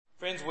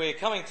Friends, we're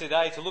coming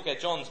today to look at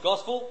John's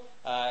Gospel.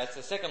 It's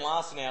the second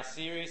last in our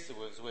series.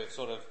 We've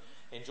sort of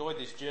enjoyed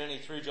this journey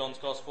through John's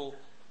Gospel.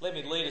 Let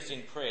me lead us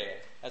in prayer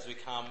as we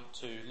come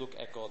to look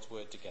at God's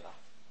Word together.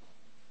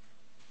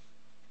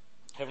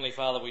 Heavenly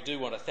Father, we do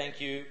want to thank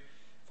you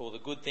for the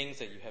good things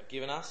that you have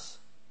given us.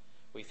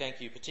 We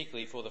thank you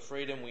particularly for the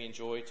freedom we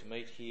enjoy to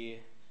meet here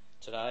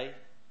today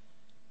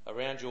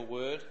around your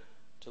Word,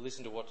 to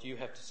listen to what you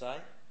have to say.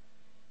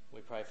 We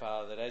pray,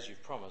 Father, that as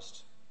you've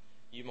promised,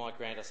 you might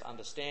grant us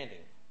understanding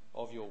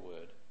of your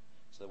word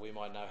so that we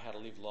might know how to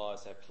live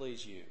lives that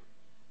please you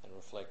and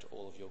reflect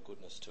all of your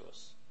goodness to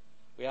us.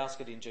 We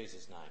ask it in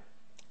Jesus'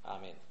 name.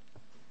 Amen.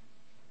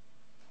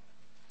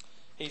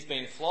 He's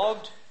been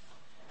flogged,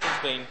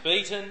 he's been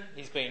beaten,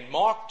 he's been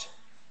mocked,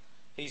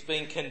 he's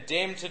been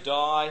condemned to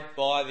die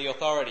by the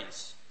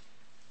authorities.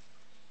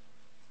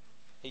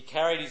 He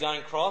carried his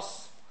own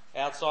cross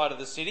outside of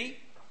the city,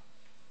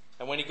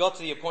 and when he got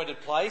to the appointed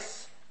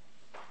place,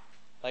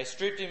 they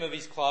stripped him of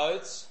his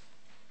clothes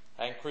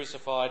and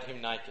crucified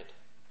him naked.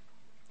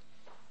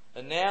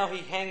 And now he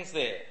hangs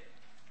there,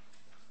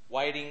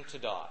 waiting to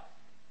die.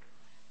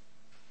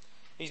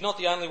 He's not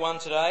the only one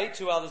today.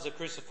 2 others are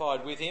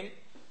crucified with him,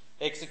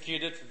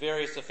 executed for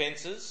various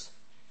offences.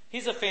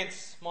 His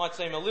offence might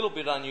seem a little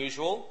bit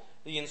unusual.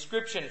 The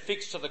inscription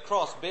fixed to the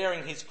cross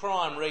bearing his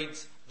crime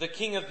reads, "The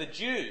King of the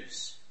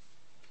Jews."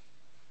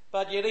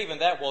 But yet even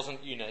that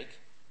wasn't unique.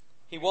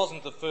 He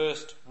wasn't the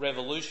first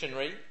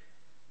revolutionary,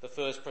 the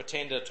first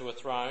pretender to a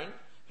throne,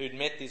 who'd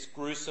met this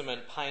gruesome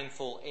and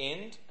painful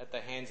end at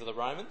the hands of the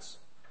Romans,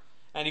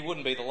 and he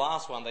wouldn't be the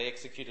last one they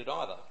executed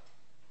either.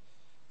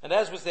 And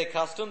as was their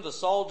custom, the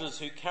soldiers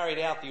who carried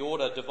out the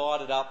order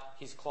divided up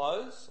his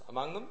clothes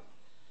among them.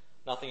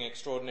 Nothing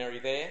extraordinary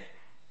there.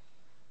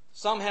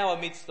 Somehow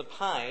amidst the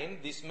pain,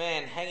 this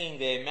man hanging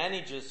there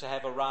manages to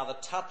have a rather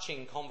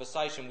touching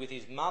conversation with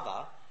his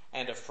mother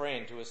and a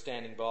friend who was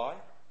standing by.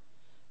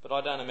 But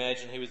I don't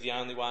imagine he was the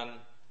only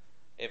one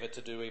ever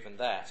to do even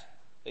that,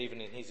 even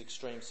in his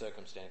extreme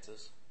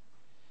circumstances.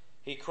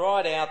 He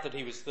cried out that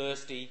he was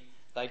thirsty.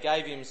 They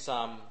gave him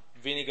some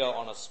vinegar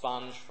on a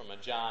sponge from a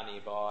jar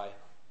nearby,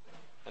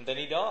 and then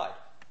he died.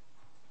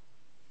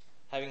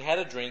 Having had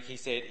a drink, he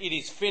said, "It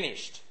is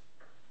finished,"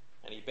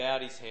 and he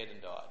bowed his head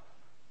and died.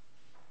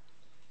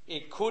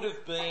 It could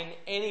have been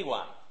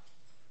anyone.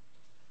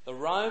 The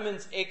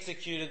Romans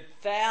executed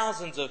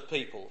thousands of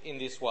people in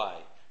this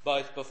way,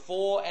 both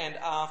before and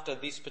after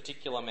this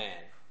particular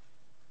man.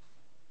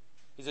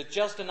 Is it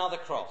just another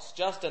cross,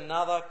 just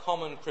another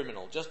common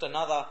criminal, just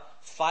another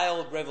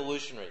failed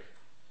revolutionary,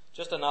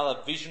 just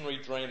another visionary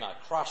dreamer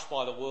crushed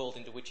by the world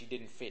into which he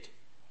didn't fit?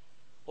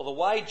 Well, the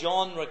way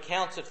John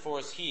recounts it for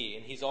us here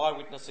in his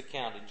eyewitness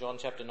account in John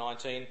chapter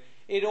 19,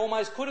 it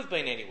almost could have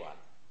been anyone.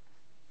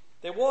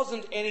 There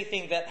wasn't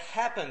anything that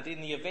happened in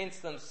the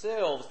events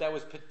themselves that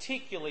was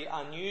particularly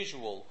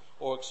unusual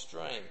or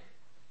extreme,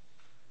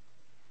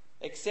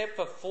 except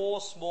for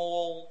 4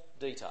 small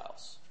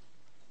details.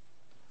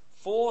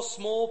 4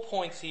 small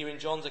points here in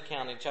John's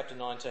account in chapter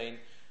 19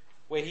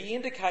 where he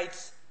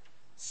indicates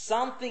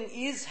something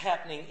is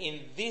happening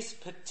in this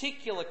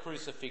particular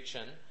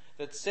crucifixion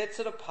that sets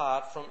it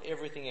apart from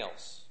everything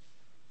else.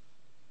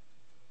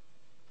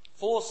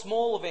 4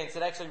 small events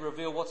that actually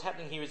reveal what's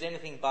happening here is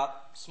anything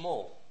but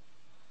small.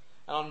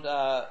 And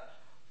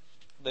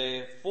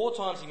the 4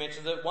 times he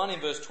mentions it, 1 in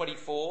verse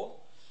 24,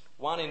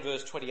 1 in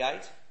verse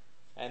 28,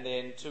 and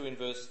then 2 in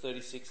verse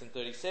 36 and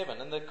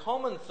 37. And the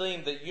common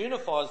theme that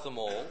unifies them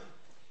all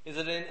is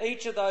that in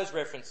each of those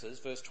references,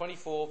 verse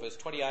 24, verse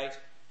 28,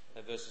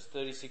 and verses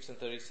 36 and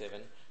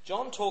 37,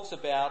 John talks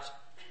about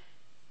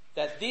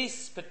that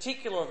this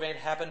particular event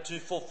happened to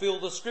fulfill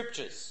the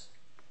Scriptures.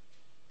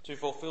 To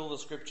fulfill the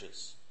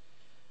Scriptures.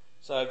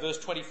 So verse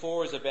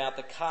 24 is about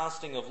the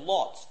casting of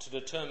lots to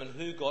determine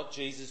who got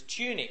Jesus'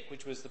 tunic,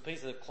 which was the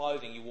piece of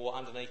clothing you wore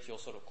underneath your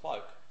sort of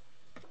cloak.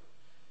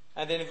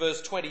 And then in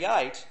verse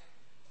 28,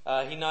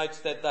 he notes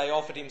that they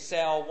offered him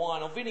sour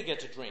wine or vinegar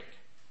to drink.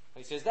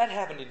 And he says that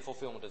happened in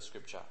fulfilment of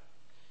Scripture.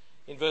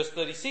 In verse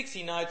 36,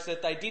 he notes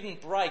that they didn't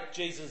break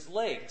Jesus'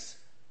 legs,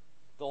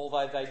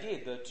 although they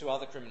did, the 2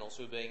 other criminals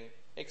who were being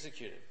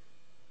executed.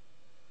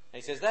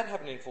 And he says that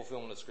happened in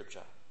fulfilment of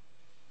Scripture.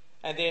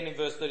 And then in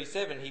verse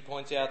 37, he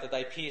points out that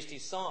they pierced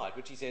his side,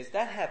 which he says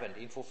that happened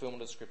in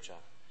fulfilment of Scripture.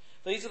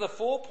 These are the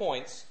 4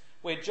 points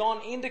where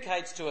John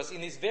indicates to us in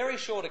this very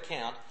short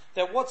account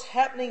that what's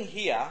happening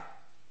here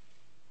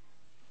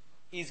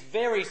is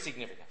very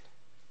significant.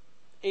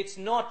 It's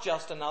not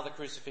just another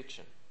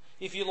crucifixion.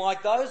 If you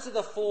like, those are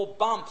the 4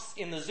 bumps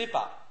in the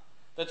zipper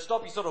that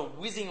stop you sort of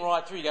whizzing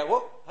right through. You go,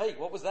 whoa, hey,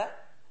 what was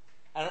that?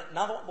 And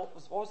another one, what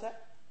was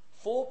that?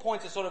 4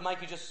 points that sort of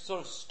make you just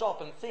sort of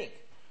stop and think.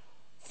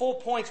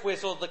 4 points where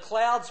sort of the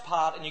clouds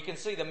part and you can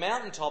see the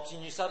mountaintops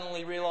and you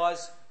suddenly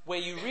realise where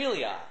you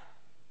really are.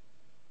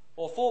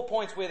 Or 4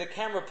 points where the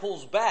camera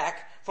pulls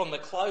back from the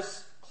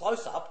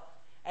close-up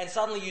and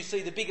suddenly you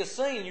see the bigger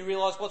scene and you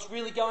realise what's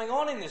really going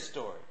on in this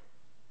story.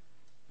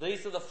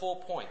 These are the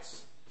 4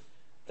 points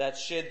that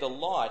shed the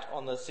light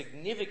on the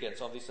significance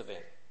of this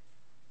event.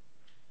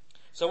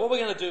 So what we're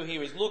going to do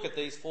here is look at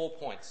these 4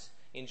 points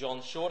in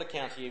John's short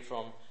account here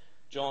from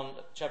John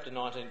chapter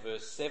 19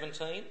 verse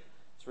 17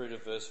 through to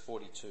verse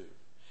 42. And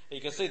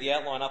you can see the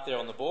outline up there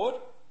on the board.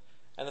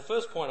 And the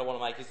first point I want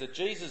to make is that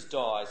Jesus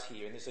dies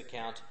here in this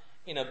account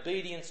in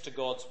obedience to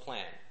God's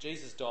plan.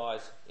 Jesus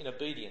dies in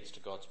obedience to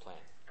God's plan.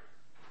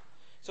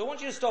 So I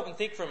want you to stop and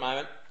think for a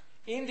moment.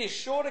 In this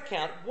short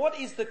account, what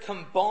is the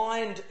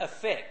combined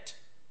effect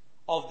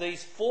of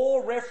these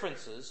 4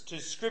 references to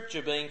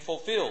Scripture being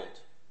fulfilled,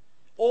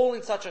 all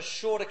in such a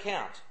short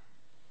account?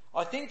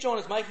 I think John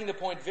is making the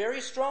point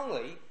very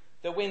strongly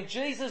that when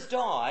Jesus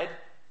died,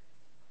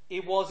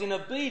 it was in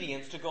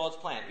obedience to God's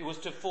plan. It was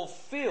to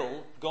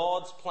fulfill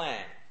God's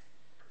plan.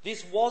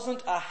 This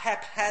wasn't a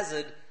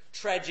haphazard,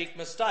 tragic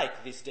mistake,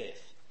 this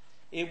death.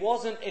 It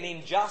wasn't an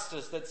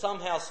injustice that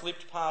somehow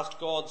slipped past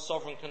God's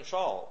sovereign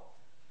control.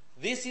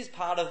 This is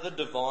part of the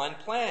divine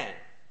plan.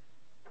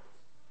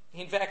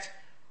 In fact,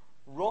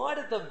 right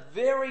at the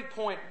very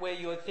point where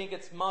you would think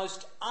it's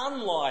most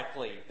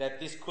unlikely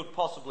that this could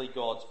possibly be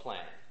God's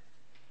plan,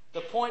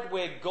 the point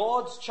where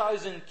God's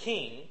chosen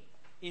king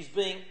is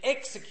being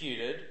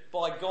executed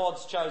by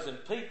God's chosen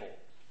people,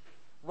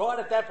 right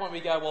at that point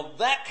we go, well,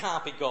 that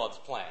can't be God's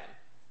plan.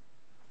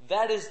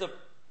 That is the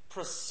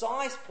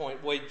precise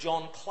point where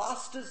John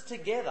clusters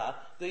together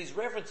these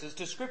references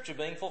to Scripture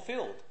being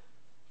fulfilled.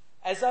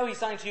 As though he's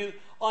saying to you,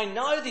 I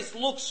know this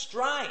looks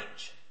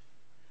strange,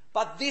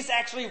 but this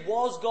actually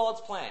was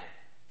God's plan.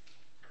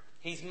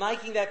 He's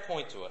making that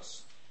point to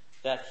us,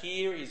 that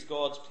here is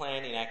God's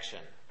plan in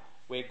action,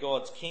 where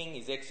God's king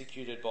is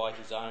executed by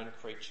his own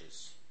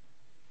creatures.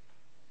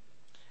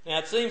 Now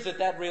it seems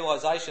that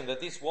realisation that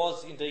this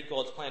was indeed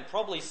God's plan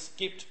probably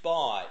skipped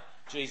by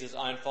Jesus'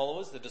 own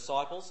followers, the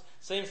disciples.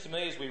 Seems to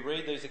me as we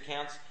read these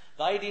accounts,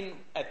 they didn't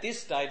at this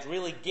stage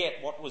really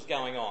get what was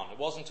going on. It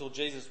wasn't until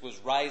Jesus was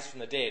raised from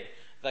the dead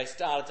they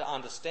started to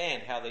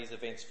understand how these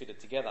events fitted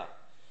together.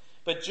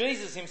 But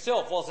Jesus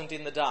himself wasn't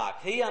in the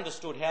dark. He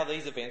understood how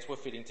these events were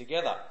fitting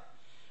together.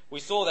 We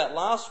saw that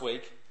last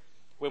week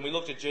when we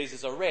looked at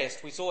Jesus'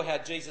 arrest. We saw how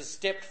Jesus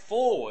stepped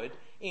forward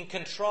in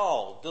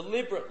control,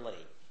 deliberately,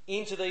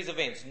 into these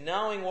events,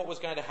 knowing what was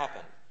going to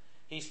happen.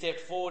 He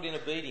stepped forward in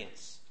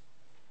obedience.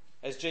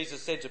 As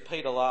Jesus said to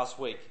Peter last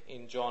week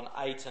in John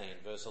 18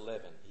 verse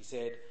 11, he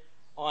said,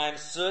 I am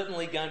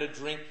certainly going to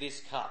drink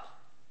this cup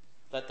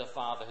that the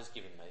Father has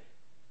given me.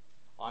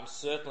 I'm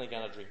certainly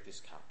going to drink this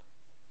cup.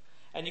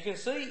 And you can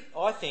see,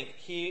 I think,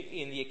 here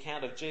in the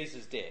account of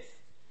Jesus' death,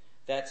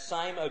 that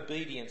same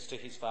obedience to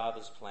his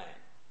Father's plan.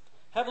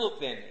 Have a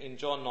look then in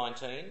John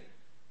 19,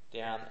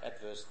 down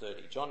at verse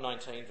 30. John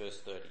 19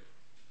 verse 30.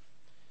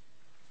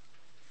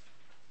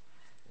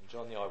 And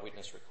John the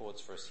eyewitness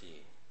records for us here.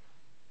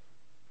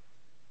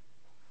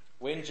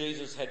 When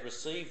Jesus had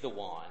received the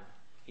wine,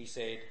 he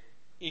said,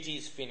 it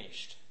is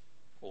finished,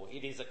 or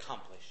it is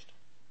accomplished.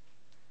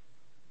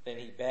 Then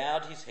he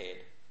bowed his head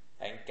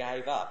and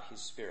gave up his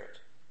spirit.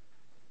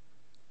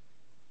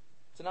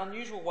 It's an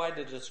unusual way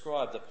to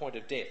describe the point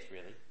of death,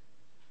 really.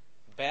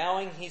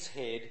 Bowing his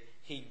head,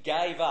 he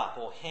gave up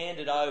or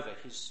handed over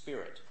his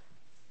spirit.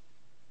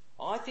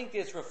 I think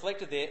there's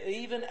reflected there,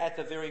 even at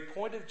the very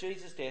point of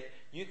Jesus' death,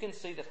 you can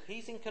see that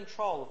he's in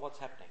control of what's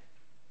happening.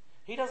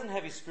 He doesn't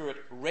have his spirit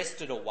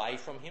wrested away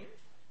from him.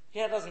 He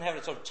doesn't have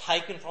it sort of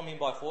taken from him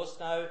by force.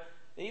 No,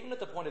 even at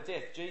the point of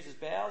death, Jesus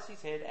bows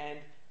his head and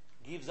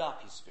gives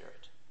up his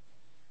spirit.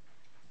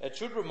 It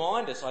should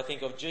remind us, I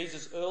think, of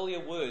Jesus' earlier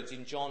words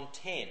in John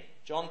 10.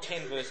 John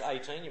 10 verse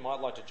 18, you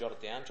might like to jot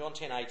it down. John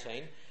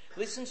 10:18.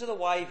 Listen to the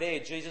way there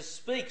Jesus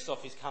speaks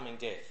of his coming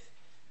death.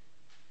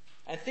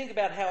 And think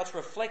about how it's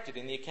reflected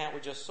in the account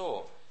we just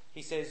saw.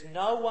 He says,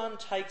 no one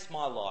takes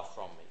my life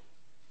from me,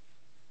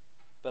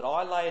 but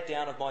I lay it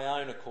down of my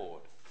own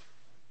accord.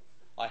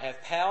 I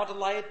have power to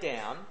lay it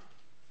down,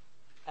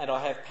 and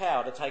I have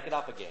power to take it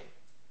up again.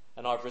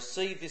 And I've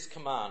received this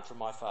command from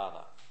my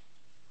Father.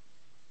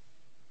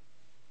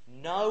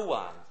 No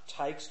one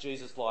takes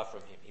Jesus' life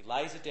from him. He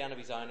lays it down of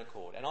his own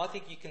accord. And I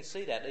think you can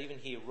see that even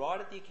here, right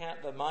at the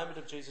account, the moment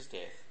of Jesus'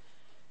 death.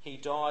 He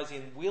dies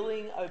in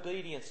willing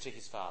obedience to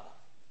his Father.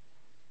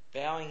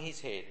 Bowing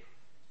his head,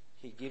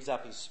 he gives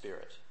up his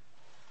spirit.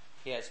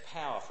 He has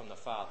power from the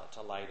Father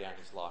to lay down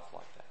his life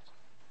like that.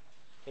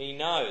 He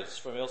knows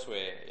from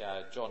elsewhere,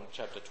 John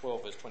chapter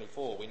 12 verse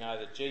 24, we know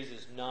that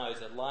Jesus knows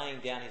that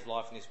laying down his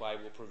life in this way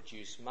will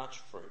produce much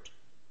fruit.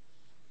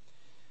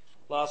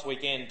 Last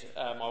weekend,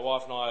 my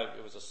wife and I,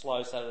 it was a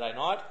slow Saturday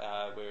night.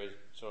 We were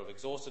sort of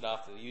exhausted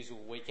after the usual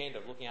weekend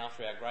of looking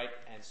after our great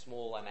and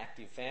small and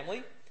active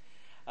family.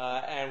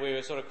 And we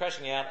were sort of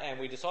crashing out, and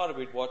we decided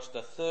we'd watch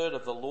the third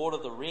of the Lord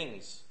of the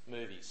Rings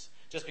movies.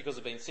 Just because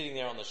it had been sitting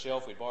there on the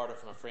shelf. We'd borrowed it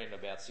from a friend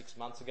about 6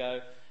 months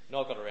ago.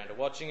 Not got around to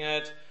watching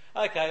it.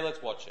 Okay,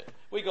 let's watch it.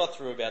 We got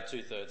through about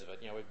 2/3 of it.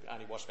 We've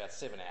only watched about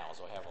 7 hours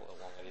or however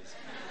long it is.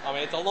 I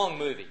mean, it's a long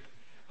movie.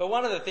 But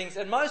one of the things,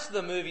 and most of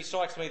the movie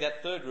strikes me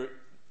that third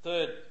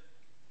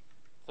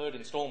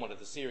instalment of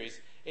the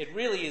series, it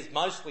really is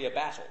mostly a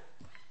battle.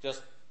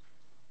 Just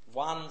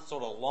one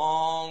sort of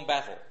long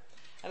battle.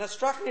 And it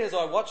struck me as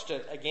I watched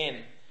it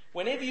again,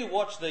 whenever you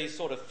watch these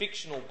sort of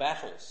fictional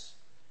battles,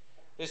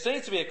 there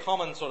seems to be a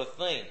common sort of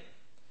theme.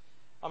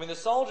 I mean,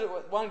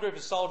 one group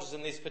of soldiers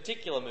in this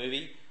particular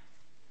movie,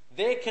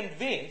 they're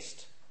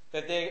convinced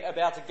that they're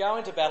about to go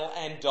into battle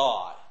and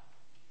die.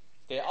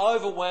 They're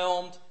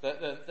overwhelmed,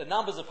 the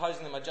numbers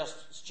opposing them are just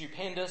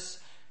stupendous,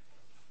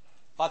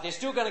 but they're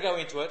still going to go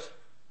into it,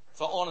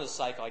 for honour's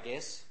sake, I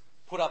guess,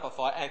 put up a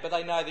fight, but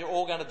they know they're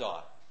all going to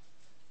die.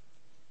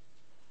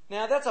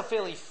 Now, that's a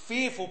fairly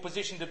fearful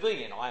position to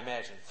be in, I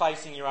imagine,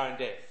 facing your own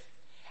death.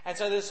 And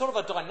so there's sort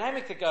of a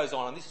dynamic that goes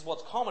on, and this is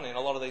what's common in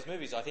a lot of these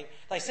movies, I think.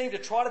 They seem to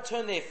try to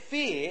turn their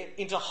fear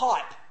into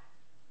hype.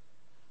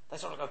 They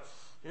sort of go,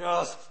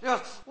 yes,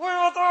 we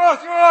will do it,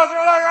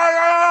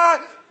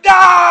 yes,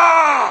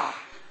 ah!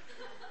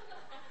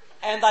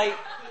 And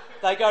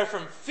they go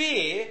from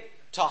fear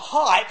to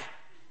hype,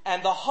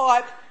 and the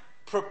hype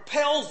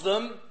propels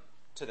them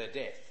to their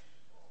death.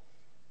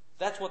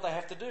 That's what they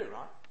have to do,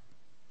 right?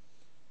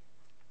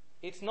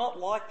 It's not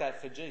like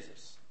that for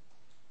Jesus.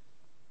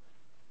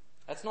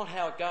 That's not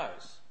how it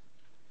goes.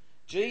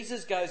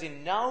 Jesus goes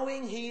in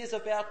knowing he is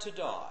about to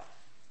die.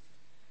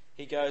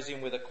 He goes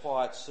in with a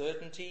quiet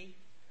certainty,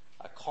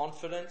 a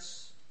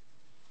confidence.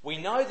 We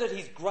know that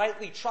he's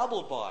greatly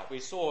troubled by it. We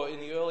saw in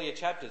the earlier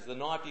chapters, the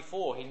night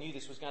before, he knew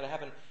this was going to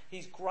happen.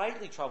 He's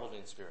greatly troubled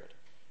in spirit.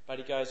 But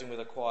he goes in with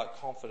a quiet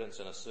confidence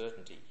and a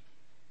certainty.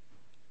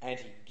 And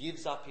he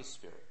gives up his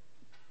spirit.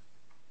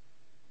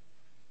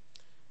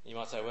 You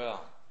might say,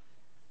 well,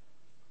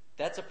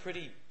 that's a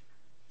pretty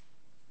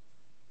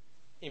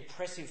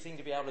impressive thing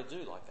to be able to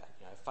do like that.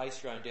 You know,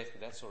 face your own death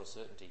with that sort of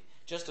certainty.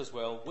 Just as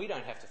well, we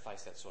don't have to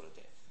face that sort of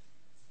death.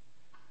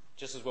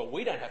 Just as well,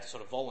 we don't have to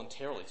sort of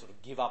voluntarily sort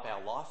of give up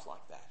our life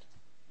like that.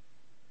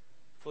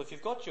 Well, if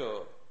you've got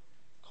your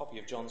copy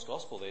of John's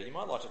Gospel there, you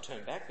might like to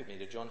turn back with me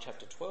to John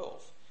chapter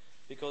 12,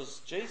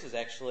 because Jesus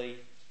actually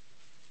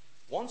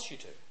wants you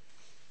to.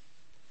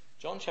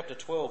 John chapter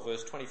 12,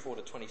 verse 24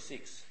 to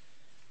 26.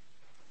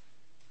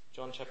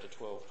 John chapter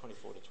 12,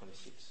 24 to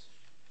 26.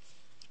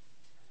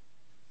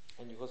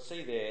 And you will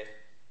see there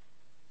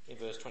in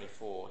verse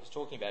 24, he's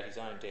talking about his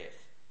own death.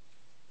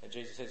 And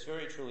Jesus says,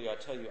 very truly I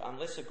tell you,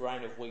 unless a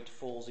grain of wheat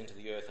falls into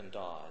the earth and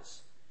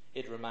dies,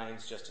 it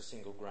remains just a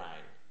single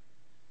grain.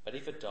 But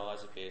if it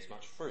dies, it bears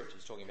much fruit.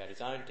 He's talking about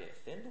his own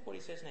death. Then look what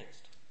he says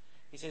next.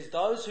 He says,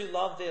 those who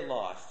love their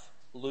life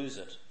lose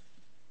it.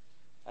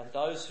 And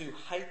those who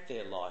hate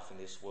their life in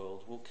this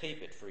world will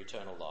keep it for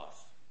eternal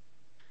life.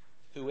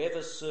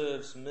 Whoever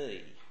serves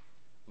me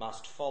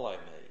must follow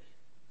me.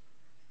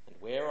 And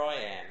where I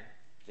am,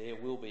 there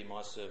will be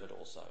my servant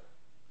also.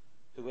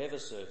 Whoever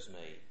serves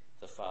me,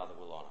 the Father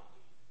will honour.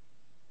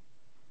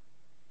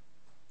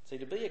 See,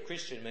 to be a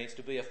Christian means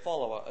to be a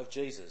follower of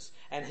Jesus.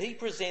 And he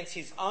presents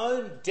his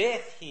own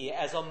death here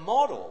as a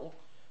model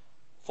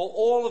for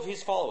all of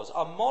his followers.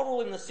 A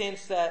model in the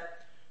sense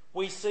that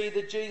we see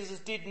that Jesus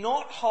did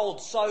not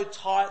hold so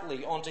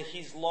tightly onto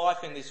his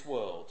life in this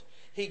world.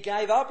 He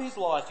gave up his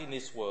life in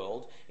this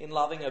world in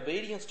loving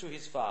obedience to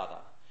his Father.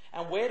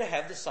 And we're to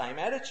have the same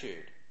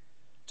attitude.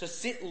 To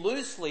sit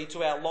loosely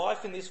to our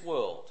life in this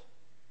world.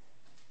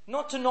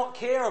 Not to not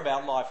care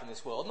about life in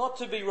this world. Not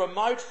to be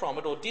remote from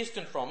it or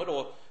distant from it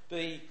or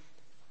be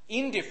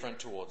indifferent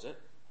towards it.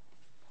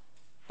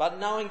 But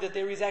knowing that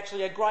there is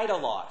actually a greater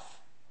life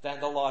than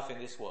the life in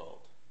this world.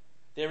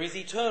 There is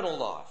eternal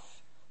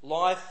life.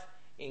 Life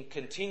in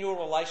continual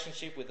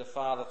relationship with the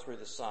Father through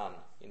the Son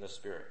in the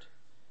Spirit.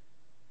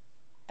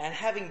 And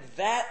having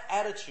that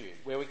attitude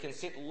where we can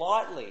sit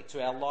lightly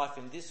to our life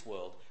in this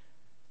world,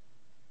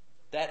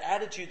 that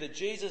attitude that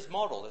Jesus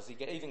modelled as he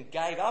even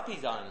gave up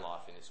his own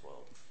life in this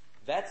world,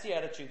 that's the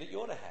attitude that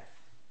you're to have.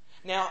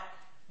 Now,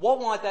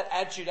 what might that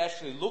attitude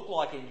actually look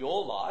like in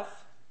your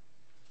life?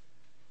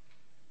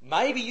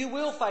 Maybe you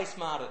will face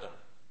martyrdom.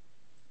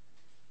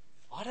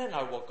 I don't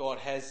know what God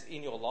has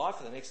in your life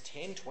for the next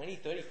 10, 20,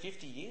 30,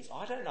 50 years.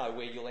 I don't know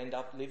where you'll end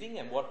up living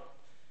and what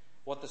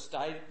the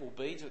state will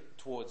be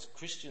towards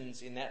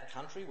Christians in that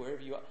country,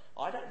 wherever you are.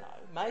 I don't know.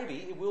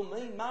 Maybe it will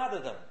mean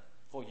martyrdom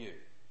for you.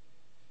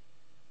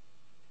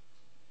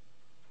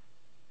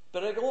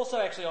 But it also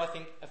actually, I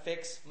think,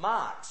 affects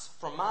marks,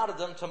 from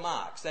martyrdom to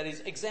marks, that is,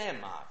 exam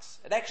marks.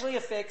 It actually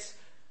affects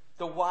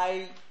the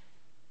way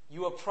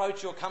you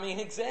approach your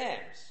coming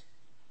exams.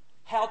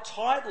 How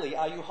tightly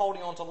are you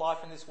holding on to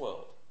life in this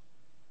world?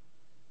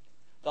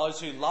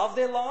 Those who love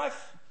their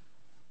life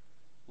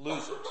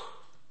lose it.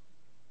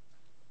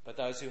 But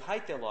those who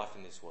hate their life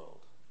in this world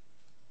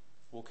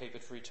will keep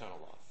it for eternal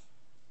life.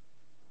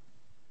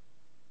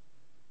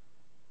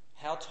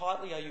 How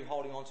tightly are you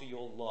holding on to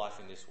your life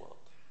in this world?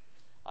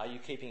 Are you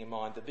keeping in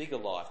mind the bigger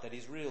life, that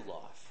is real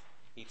life,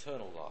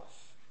 eternal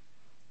life?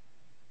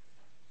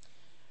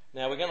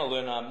 Now we're going to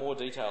learn more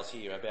details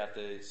here about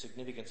the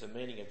significance and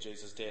meaning of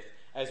Jesus' death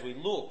as we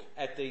look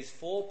at these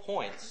 4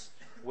 points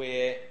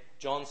where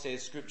John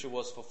says Scripture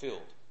was fulfilled.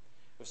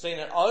 We've seen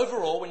that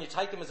overall, when you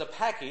take them as a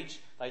package,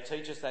 they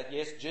teach us that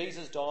yes,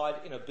 Jesus died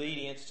in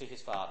obedience to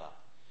his Father.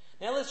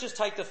 Now let's just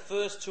take the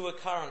first 2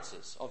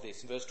 occurrences of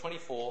this in verse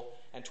 24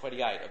 and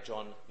 28 of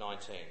John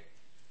 19.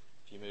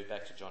 If If you move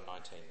back to John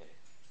 19 there.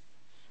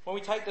 When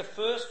we take the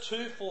first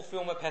two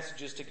fulfilment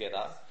passages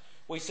together,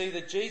 we see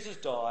that Jesus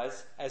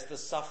dies as the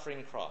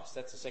suffering Christ.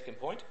 That's the second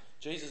point.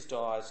 Jesus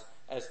dies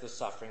as the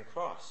suffering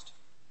Christ.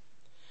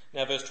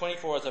 Now, verse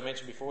 24, as I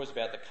mentioned before, is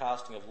about the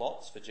casting of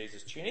lots for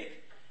Jesus'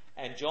 tunic.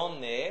 And John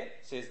there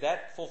says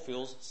that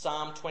fulfills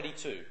Psalm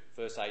 22,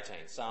 verse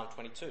 18. Psalm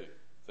 22,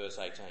 verse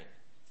 18.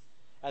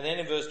 And then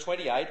in verse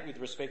 28, with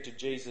respect to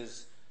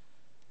Jesus'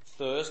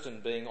 thirst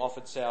and being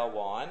offered sour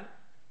wine,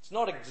 it's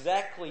not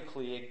exactly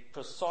clear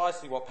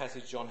precisely what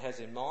passage John has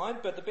in mind,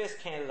 but the best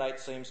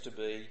candidate seems to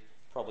be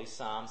probably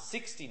Psalm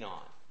 69.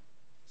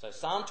 So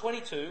Psalm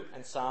 22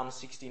 and Psalm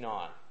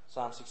 69.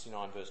 Psalm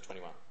 69, verse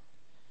 21.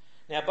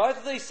 Now, both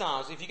of these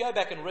psalms, if you go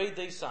back and read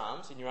these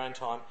psalms in your own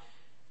time,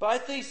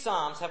 both these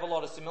psalms have a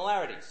lot of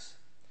similarities.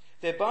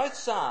 They're both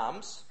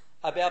psalms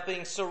about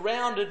being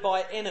surrounded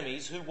by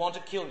enemies who want to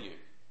kill you.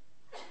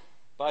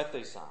 Both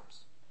these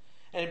psalms.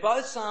 And in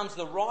both psalms,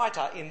 the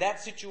writer in that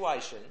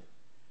situation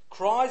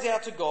cries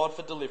out to God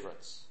for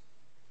deliverance.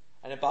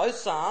 And in both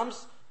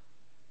psalms,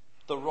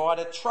 the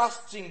writer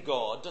trusts in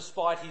God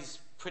despite his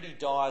pretty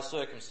dire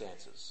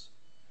circumstances.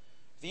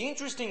 The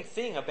interesting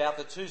thing about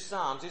the two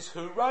psalms is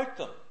who wrote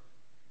them.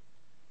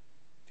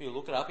 If you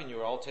look it up in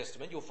your Old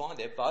Testament, you'll find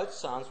that both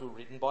psalms were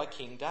written by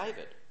King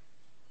David.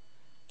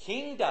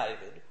 King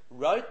David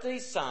wrote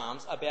these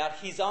psalms about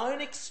his own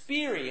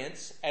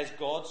experience as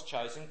God's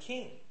chosen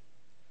king.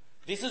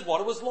 This is what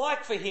it was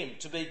like for him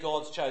to be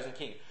God's chosen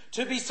king,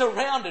 to be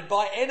surrounded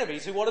by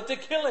enemies who wanted to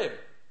kill him.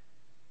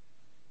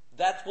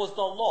 That was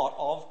the lot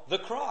of the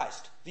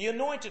Christ, the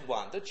anointed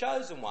one, the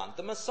chosen one,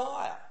 the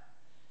Messiah.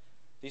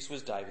 This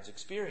was David's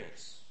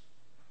experience.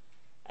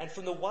 And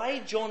from the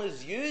way John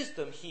has used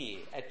them here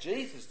at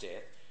Jesus'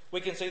 death,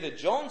 we can see that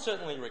John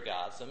certainly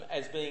regards them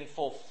as being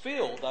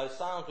fulfilled, those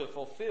psalms were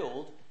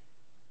fulfilled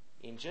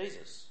in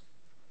Jesus.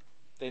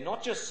 They're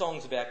not just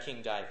songs about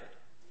King David,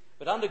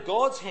 but under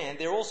God's hand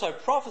they're also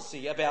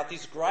prophecy about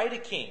this greater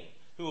king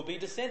who will be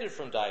descended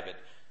from David,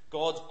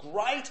 God's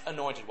great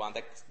anointed one,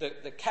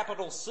 the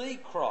capital C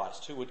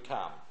Christ who would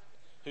come,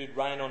 who'd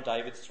reign on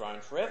David's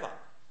throne forever.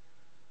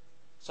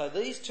 So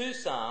these two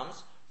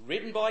psalms,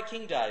 written by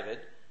King David,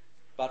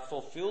 but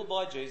fulfilled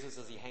by Jesus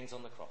as he hangs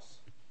on the cross.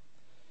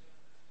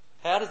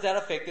 How does that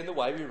affect in the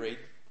way we read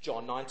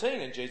John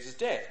 19 and Jesus'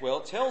 death? Well,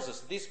 it tells us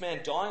that this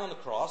man dying on the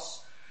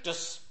cross,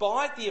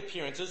 despite the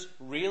appearances,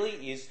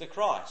 really is the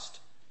Christ.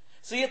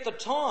 See, at the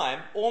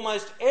time,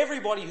 almost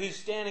everybody who's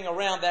standing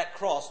around that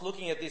cross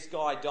looking at this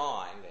guy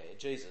dying there,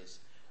 Jesus,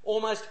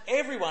 almost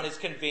everyone is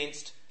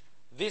convinced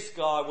this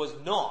guy was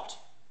not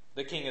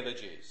the King of the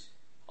Jews.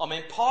 I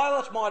mean,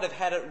 Pilate might have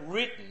had it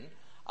written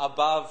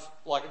above,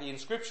 like the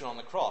inscription on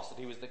the cross, that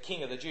he was the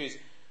King of the Jews,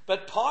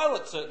 but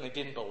Pilate certainly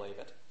didn't believe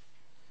it.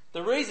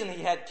 The reason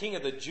he had King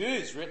of the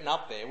Jews written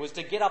up there was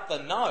to get up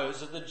the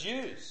nose of the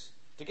Jews,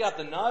 to get up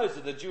the nose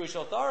of the Jewish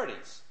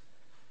authorities,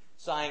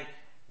 saying,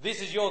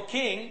 this is your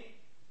king,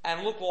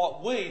 and look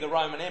what we, the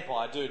Roman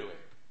Empire, do to him.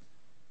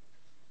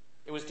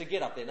 It was to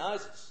get up their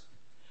noses.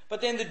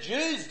 But then the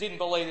Jews didn't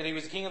believe that he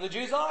was King of the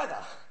Jews either.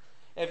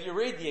 If you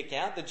read the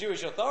account, the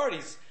Jewish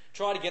authorities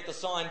try to get the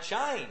sign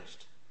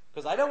changed,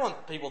 because they don't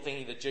want people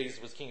thinking that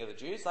Jesus was King of the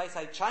Jews. They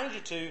say, change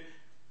it to,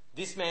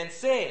 this man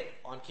said,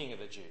 I'm King of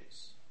the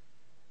Jews.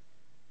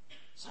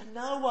 So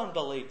no one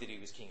believed that he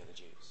was King of the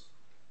Jews.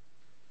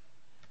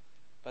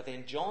 But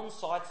then John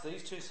cites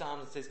these two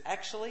psalms and says,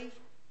 actually,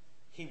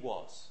 he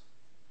was.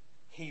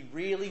 He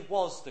really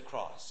was the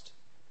Christ.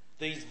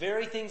 These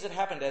very things that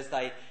happened as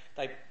they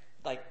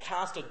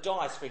cast a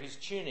dice for his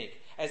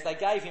tunic, as they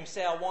gave him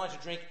sour wine to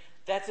drink,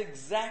 that's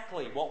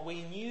exactly what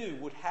we knew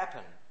would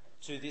happen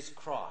to this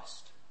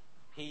Christ.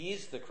 He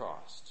is the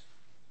Christ.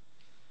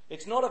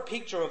 It's not a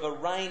picture of a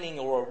reigning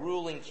or a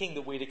ruling king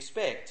that we'd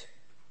expect.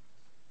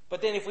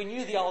 But then if we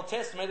knew the Old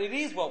Testament, it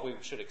is what we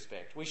should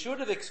expect. We should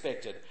have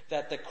expected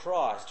that the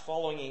Christ,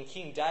 following in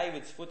King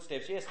David's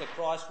footsteps, yes, the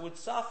Christ would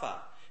suffer.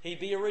 He'd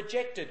be a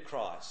rejected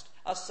Christ,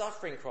 a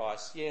suffering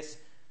Christ, yes,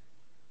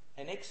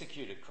 an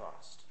executed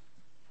Christ.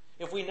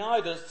 If we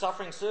know the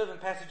suffering servant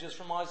passages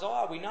from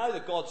Isaiah, we know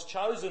that God's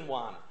chosen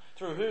one,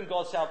 through whom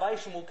God's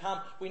salvation will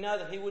come, we know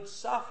that he would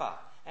suffer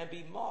and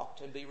be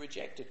mocked and be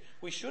rejected.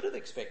 We should have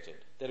expected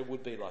that it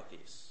would be like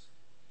this.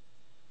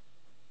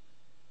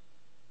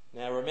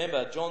 Now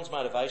remember, John's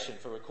motivation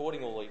for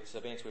recording all these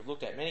events we've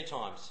looked at many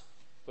times.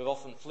 We've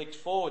often flicked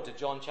forward to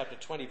John chapter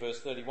 20 verse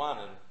 31,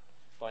 and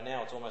by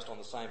now it's almost on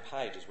the same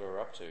page as where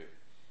we're up to.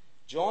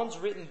 John's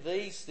written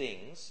these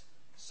things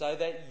so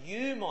that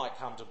you might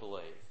come to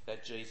believe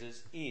that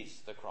Jesus is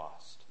the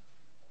Christ.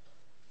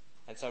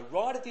 And so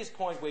right at this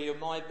point where you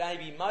may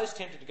be most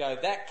tempted to go,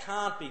 that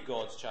can't be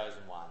God's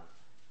chosen one,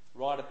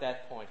 right at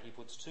that point he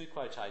puts two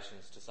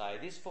quotations to say,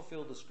 this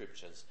fulfilled the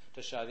scriptures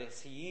to show that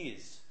he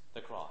is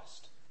the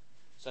Christ,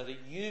 so that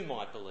you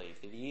might believe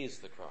that he is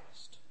the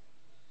Christ.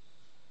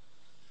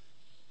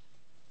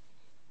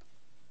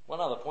 One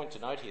other point to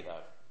note here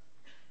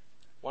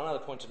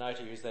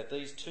is that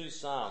these two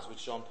psalms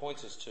which John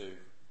points us to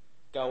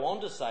go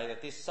on to say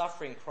that this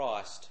suffering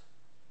Christ,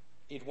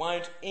 it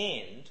won't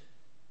end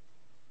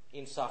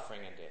in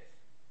suffering and death.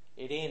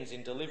 It ends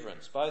in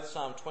deliverance. Both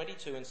Psalm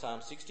 22 and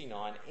Psalm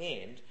 69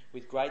 end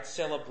with great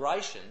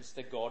celebrations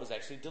that God has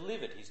actually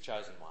delivered his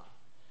chosen one.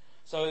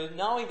 So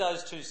knowing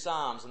those two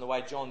psalms and the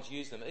way John's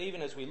used them,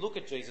 even as we look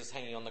at Jesus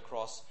hanging on the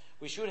cross,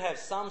 we should have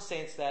some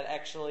sense that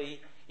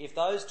actually, if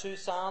those two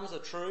psalms are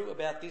true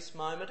about this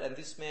moment and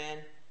this man,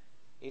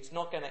 it's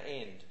not going to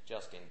end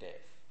just in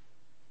death.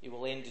 It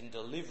will end in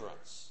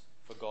deliverance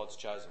for God's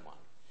chosen one.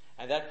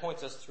 And that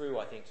points us through,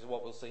 I think, to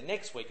what we'll see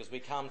next week as we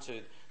come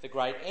to the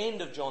great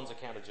end of John's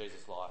account of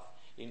Jesus' life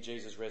in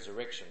Jesus'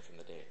 resurrection from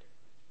the dead.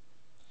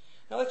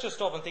 Now let's just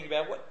stop and think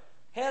about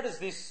how does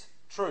this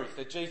truth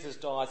that Jesus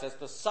dies as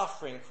the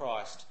suffering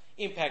Christ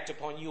impact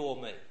upon you or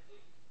me?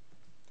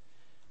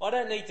 I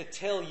don't need to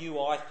tell you,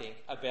 I think,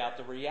 about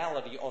the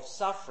reality of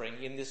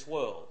suffering in this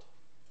world.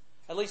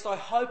 At least I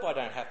hope I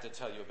don't have to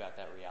tell you about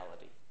that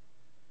reality.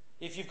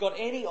 If you've got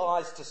any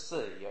eyes to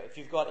see, if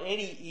you've got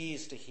any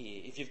ears to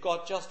hear, if you've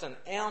got just an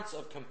ounce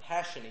of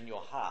compassion in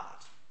your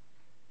heart,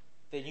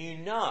 then you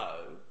know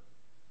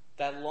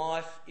that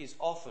life is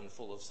often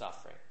full of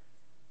suffering.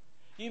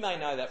 You may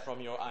know that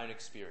from your own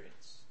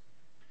experience.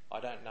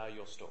 I don't know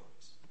your stories.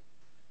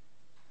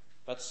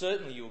 But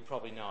certainly you will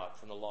probably know it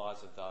from the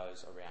lives of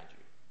those around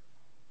you.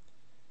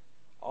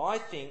 I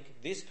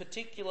think this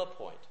particular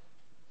point,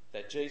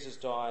 that Jesus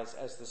dies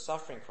as the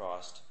suffering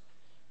Christ,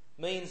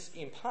 means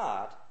in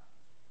part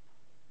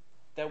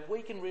that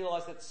we can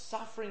realise that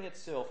suffering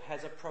itself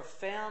has a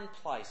profound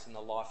place in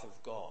the life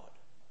of God.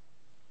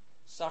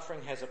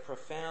 Suffering has a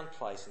profound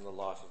place in the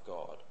life of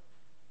God.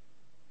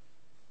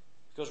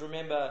 Because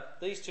remember,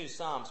 these two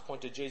psalms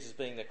point to Jesus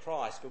being the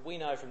Christ, but we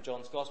know from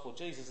John's Gospel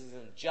Jesus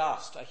isn't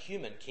just a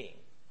human king.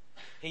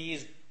 He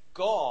is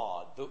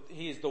God.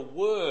 He is the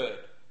Word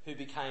who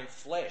became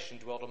flesh and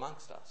dwelt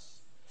amongst us.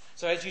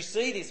 So as you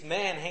see this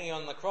man hanging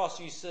on the cross,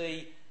 you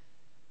see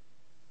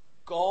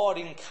God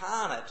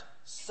incarnate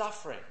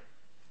suffering.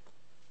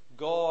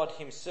 God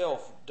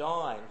himself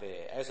dying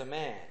there as a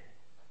man.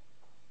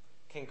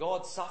 Can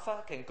God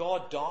suffer? Can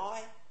God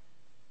die?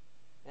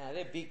 Now,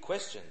 they're big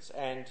questions,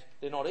 and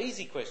they're not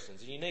easy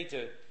questions, and you need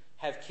to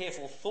have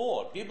careful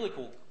thought,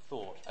 biblical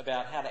thought,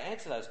 about how to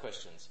answer those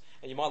questions.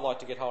 And you might like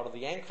to get hold of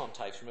the Ancon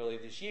tapes from earlier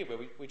this year, where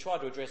we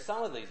tried to address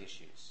some of these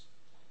issues.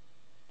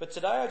 But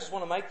today I just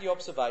want to make the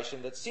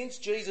observation that since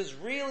Jesus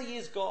really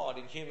is God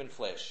in human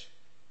flesh,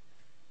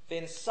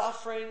 then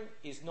suffering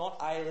is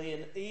not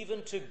alien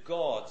even to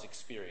God's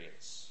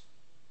experience.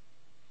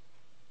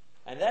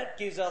 And that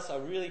gives us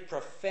a really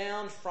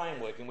profound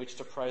framework in which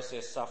to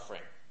process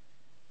suffering.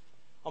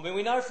 I mean,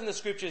 we know from the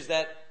scriptures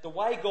that the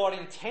way God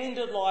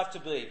intended life to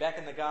be back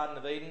in the Garden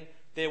of Eden,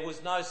 there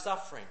was no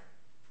suffering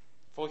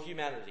for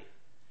humanity.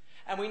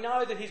 And we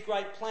know that his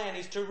great plan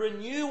is to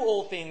renew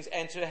all things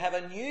and to have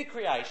a new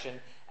creation,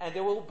 and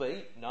there will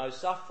be no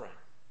suffering.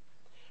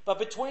 But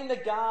between the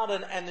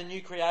garden and the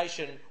new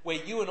creation where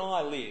you and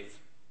I live,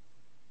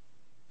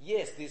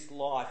 yes, this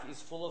life is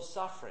full of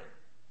suffering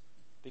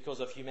because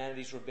of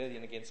humanity's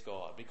rebellion against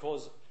God,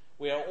 because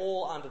we are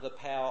all under the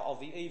power of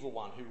the evil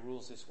one who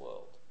rules this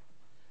world.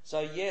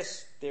 So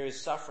yes, there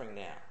is suffering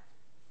now.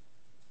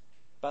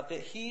 But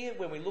that here,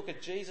 when we look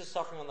at Jesus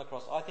suffering on the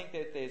cross, I think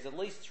that there's at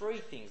least three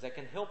things that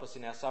can help us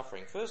in our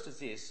suffering. First is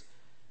this: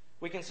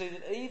 we can see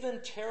that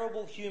even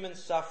terrible human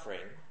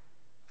suffering,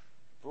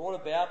 brought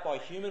about by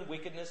human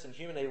wickedness and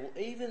human evil,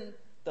 even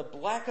the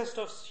blackest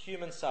of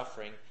human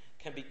suffering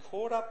can be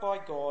caught up by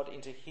God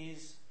into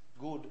his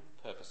good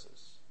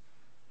purposes.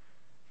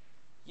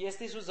 Yes,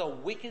 this was a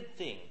wicked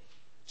thing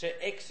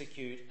to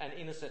execute an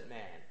innocent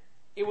man.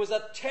 It was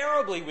a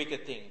terribly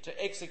wicked thing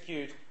to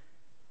execute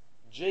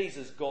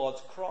Jesus,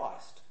 God's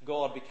Christ,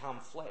 God become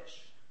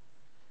flesh.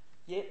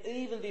 Yet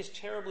even this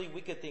terribly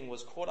wicked thing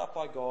was caught up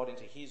by God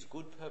into his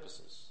good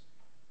purposes.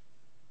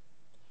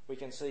 We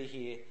can see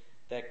here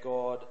that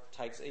God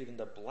takes even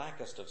the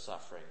blackest of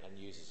suffering and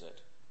uses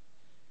it.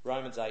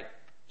 Romans 8,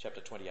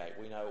 chapter 28,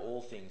 we know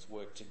all things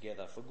work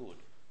together for good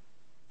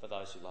for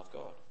those who love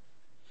God.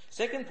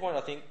 Second point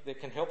I think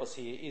that can help us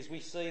here is we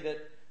see that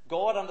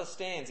God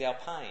understands our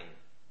pain.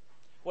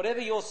 Whatever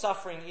your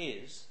suffering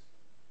is,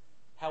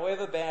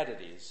 however bad it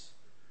is,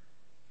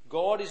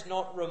 God is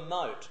not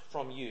remote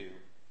from you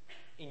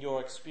in your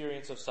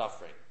experience of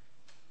suffering.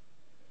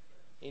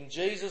 In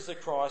Jesus the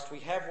Christ, we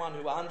have one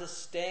who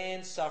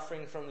understands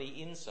suffering from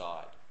the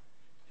inside,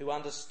 who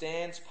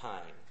understands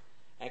pain,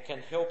 and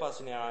can help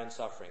us in our own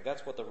suffering.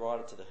 That's what the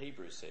writer to the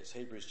Hebrews says,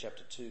 Hebrews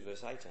chapter 2,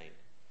 verse 18.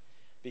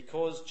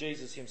 Because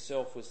Jesus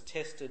himself was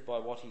tested by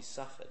what he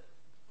suffered,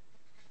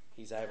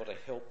 he's able to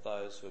help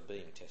those who are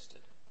being tested.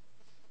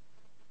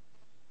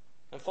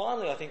 And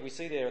finally, I think we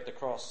see there at the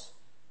cross,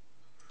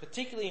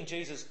 particularly in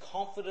Jesus'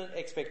 confident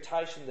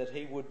expectation that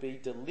he would be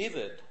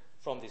delivered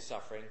from this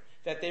suffering,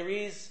 that there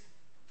is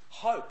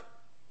hope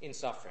in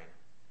suffering.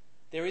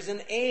 There is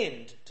an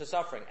end to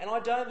suffering. And I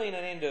don't mean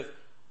an end of,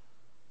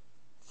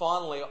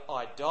 finally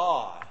I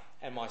die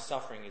and my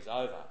suffering is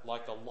over,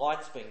 like the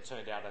lights being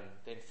turned out and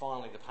then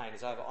finally the pain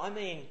is over. I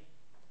mean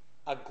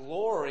a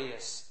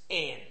glorious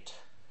end.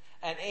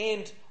 an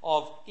end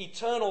of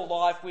eternal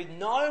life with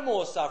no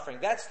more suffering.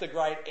 That's the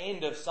great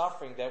end of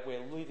suffering that we're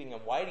living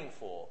and waiting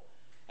for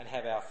and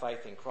have our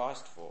faith in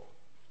Christ for.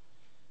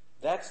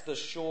 That's the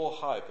sure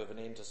hope of an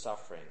end to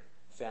suffering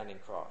found in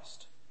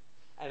Christ.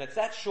 And it's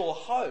that sure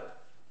hope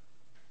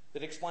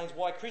that explains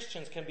why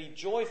Christians can be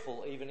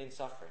joyful even in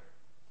suffering.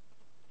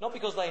 Not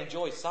because they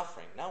enjoy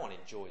suffering. No one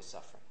enjoys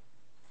suffering.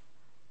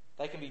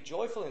 They can be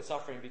joyful in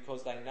suffering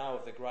because they know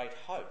of the great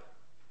hope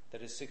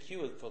that is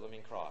secured for them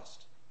in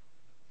Christ.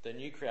 The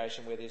new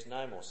creation where there's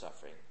no more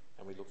suffering,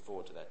 and we look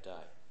forward to that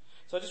day.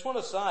 So I just want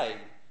to say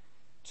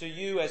to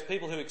you, as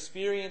people who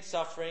experience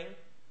suffering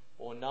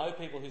or know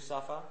people who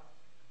suffer,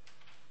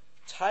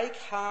 take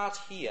heart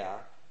here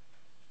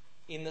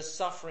in the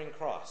suffering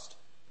Christ.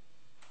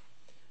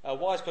 A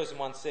wise person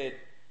once said,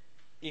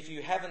 if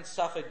you haven't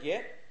suffered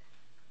yet,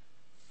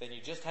 then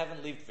you just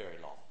haven't lived very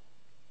long.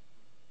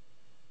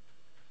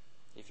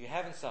 If you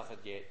haven't suffered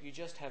yet, you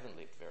just haven't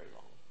lived very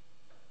long.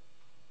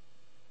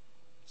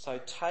 So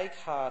take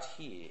heart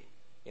here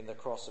in the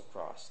cross of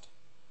Christ.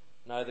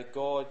 Know that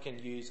God can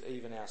use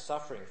even our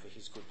suffering for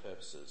his good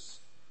purposes,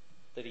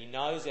 that he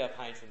knows our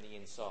pain from the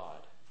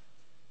inside,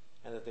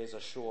 and that there's a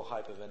sure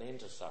hope of an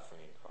end to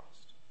suffering in Christ.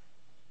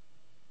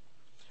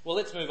 Well,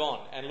 let's move on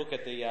and look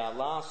at the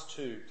last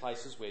two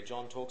places where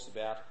John talks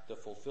about the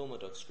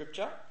fulfilment of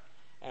Scripture,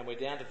 and we're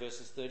down to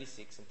verses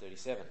 36 and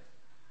 37.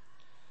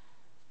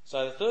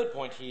 So the third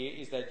point here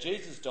is that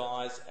Jesus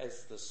dies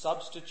as the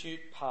substitute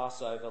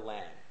Passover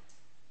lamb.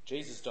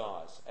 Jesus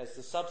dies as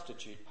the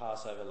substitute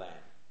Passover lamb.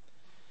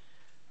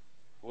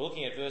 We're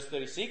looking at verse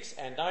 36,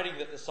 and noting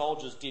that the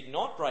soldiers did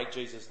not break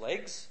Jesus'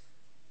 legs,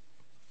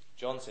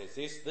 John says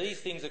this: these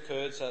things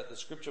occurred so that the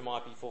scripture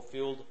might be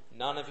fulfilled,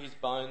 none of his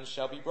bones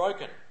shall be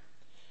broken.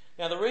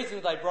 Now the reason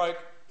that they broke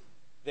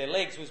their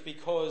legs was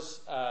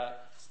because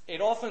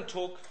it often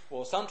took,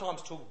 or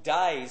sometimes took,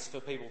 days for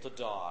people to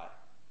die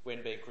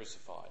when being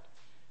crucified.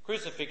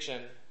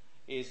 Crucifixion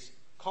is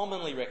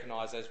commonly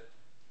recognised as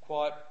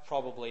quite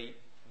probably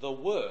the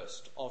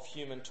worst of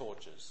human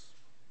tortures.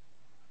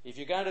 If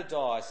you're going to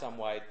die some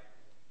way,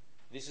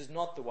 this is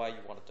not the way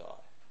you want to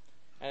die.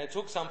 And it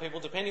took some people,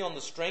 depending on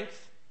the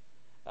strength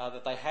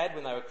that they had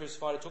when they were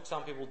crucified, it took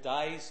some people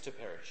days to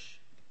perish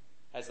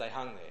as they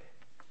hung there.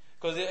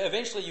 Because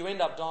eventually you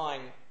end up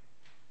dying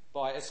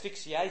by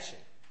asphyxiation.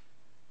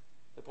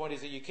 The point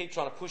is that you keep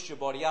trying to push your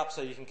body up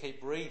so you can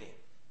keep breathing.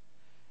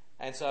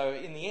 And so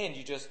in the end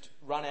you just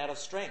run out of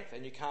strength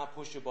and you can't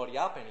push your body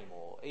up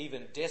anymore,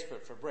 even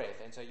desperate for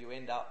breath, and so you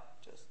end up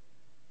just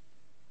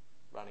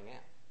running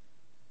out.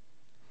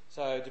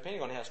 So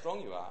depending on how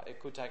strong you are, it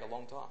could take a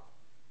long time.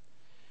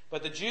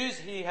 But the Jews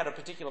here had a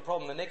particular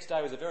problem. The next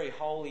day was a very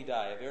holy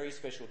day, a very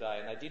special day,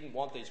 and they didn't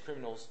want these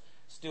criminals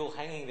still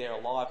hanging there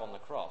alive on the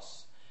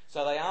cross.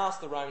 So they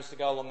asked the Romans to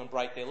go along and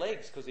break their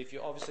legs, because if you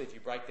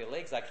break their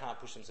legs, they can't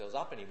push themselves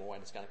up anymore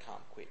and it's going to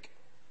come quick.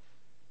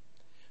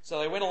 So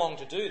they went along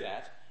to do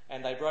that,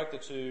 and they broke the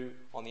two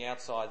on the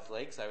outside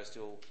legs. They were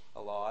still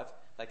alive.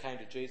 They came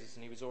to Jesus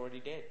and he was already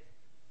dead.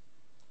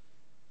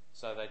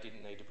 So they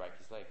didn't need to break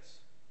his legs.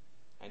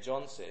 And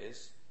John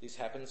says, this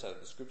happened so that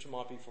the scripture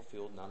might be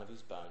fulfilled, none of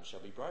his bones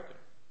shall be broken.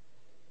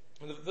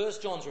 And the verse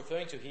John's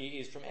referring to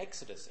here is from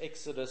Exodus.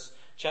 Exodus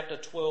chapter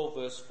 12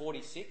 verse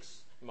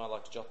 46. You might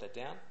like to jot that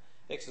down.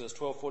 Exodus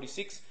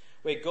 12:46,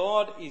 where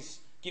God is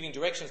giving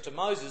directions to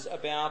Moses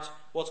about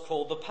what's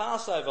called the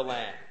Passover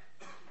lamb.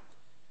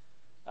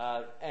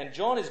 And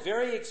John is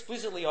very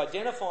explicitly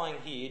identifying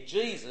here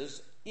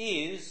Jesus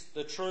is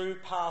the true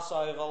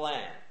Passover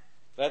lamb.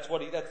 That's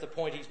the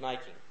point he's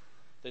making,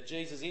 that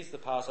Jesus is the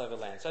Passover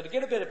lamb. So to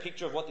get a better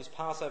picture of what this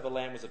Passover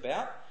lamb was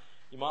about,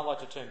 you might like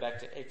to turn back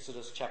to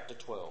Exodus chapter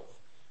 12.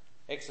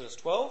 Exodus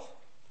 12,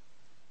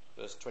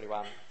 verse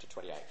 21 to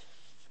 28.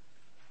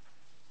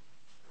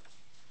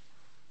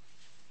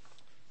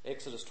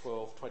 Exodus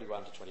 12,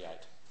 21 to 28.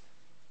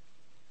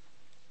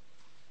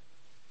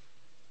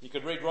 You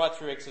could read right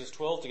through Exodus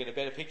 12 to get a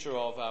better picture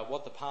of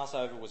what the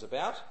Passover was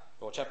about,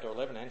 or chapter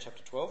 11 and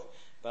chapter 12,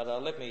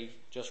 but let me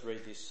just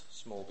read this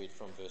small bit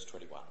from verse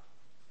 21.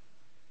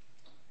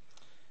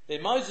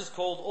 Then Moses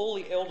called all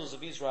the elders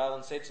of Israel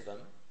and said to them,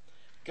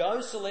 go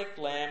select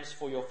lambs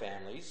for your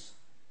families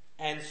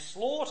and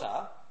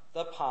slaughter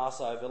the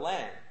Passover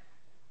lamb.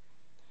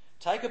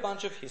 Take a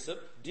bunch of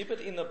hyssop, dip it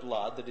in the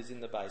blood that is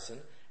in the basin,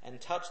 and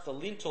touch the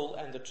lintel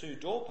and the two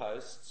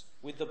doorposts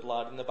with the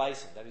blood in the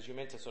basin. That is, you're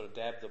meant to sort of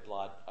dab the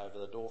blood over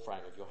the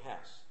doorframe of your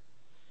house.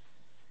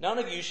 None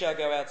of you shall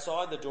go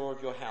outside the door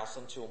of your house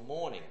until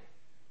morning,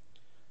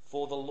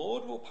 for the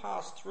Lord will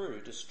pass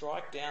through to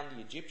strike down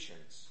the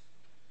Egyptians.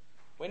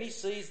 When he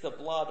sees the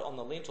blood on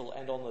the lintel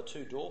and on the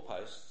two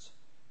doorposts,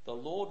 the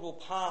Lord will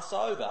pass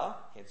over,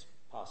 hence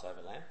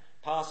Passover lamb,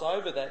 pass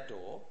over that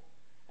door,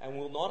 and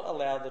will not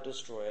allow the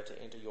destroyer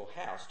to enter your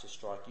house to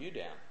strike you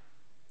down.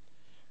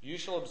 You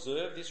shall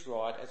observe this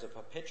rite as a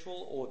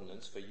perpetual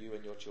ordinance for you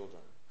and your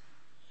children.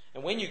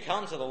 And when you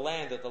come to the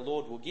land that the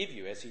Lord will give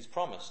you, as he's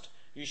promised,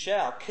 you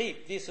shall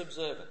keep this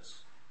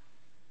observance.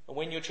 And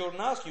when your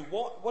children ask you,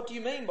 what do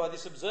you mean by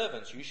this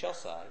observance? You shall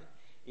say,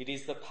 It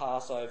is the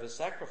Passover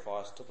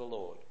sacrifice to the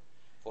Lord.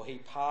 For he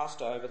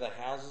passed over the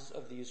houses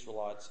of the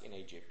Israelites in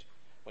Egypt,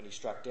 when he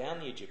struck down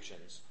the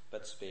Egyptians,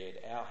 but spared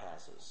our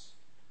houses.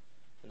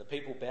 And the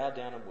people bowed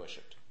down and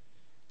worshipped.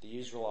 The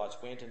Israelites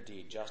went and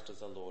did just as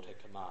the Lord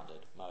had commanded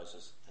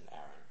Moses and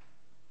Aaron.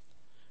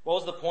 What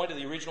was the point of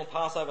the original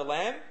Passover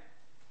lamb?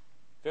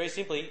 Very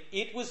simply,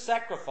 it was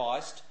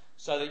sacrificed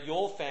so that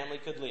your family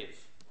could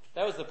live.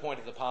 That was the point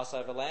of the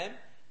Passover lamb.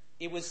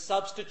 It was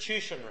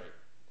substitutionary.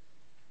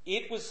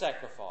 It was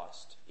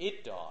sacrificed.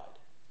 It died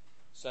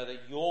so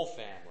that your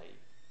family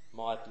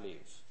might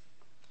live.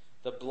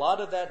 The blood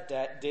of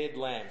that dead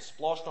lamb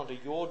splashed onto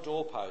your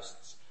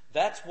doorposts,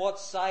 that's what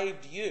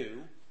saved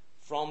you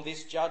from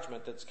this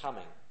judgment that's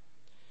coming.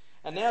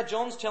 And now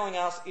John's telling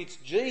us it's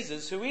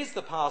Jesus who is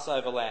the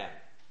Passover lamb.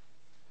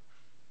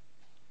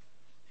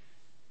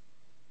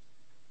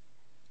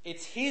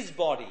 It's his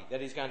body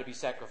that is going to be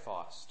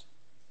sacrificed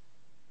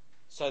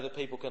so that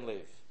people can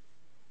live.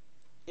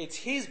 It's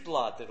his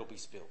blood that will be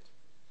spilled.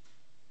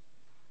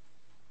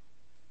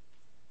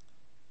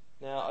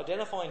 Now,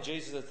 identifying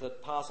Jesus as the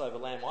Passover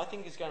lamb, I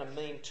think, is going to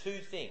mean two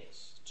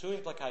things, two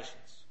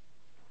implications.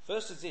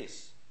 First is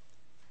this.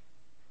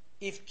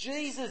 If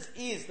Jesus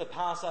is the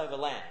Passover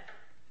lamb,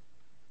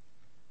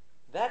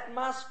 that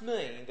must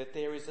mean that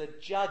there is a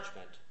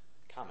judgment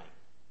coming.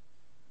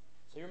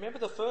 So you remember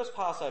the first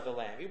Passover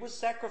lamb, it was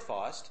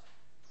sacrificed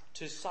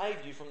to save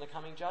you from the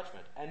coming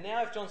judgment. And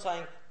now if John's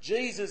saying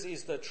Jesus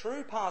is the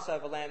true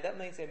Passover lamb, that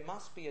means there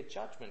must be a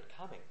judgment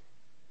coming.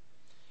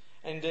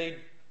 Indeed,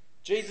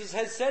 Jesus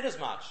has said as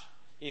much.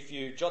 If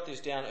you jot this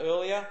down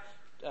earlier,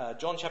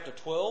 John chapter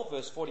 12,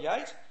 verse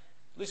 48,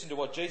 listen to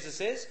what Jesus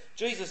says.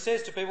 Jesus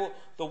says to people,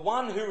 the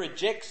one who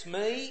rejects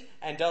me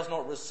and does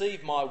not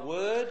receive my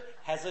word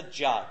has a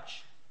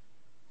judge.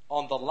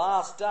 On the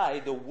last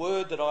day, the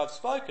word that I've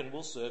spoken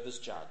will serve as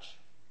judge.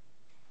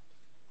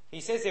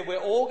 He says that we're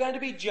all going to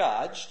be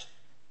judged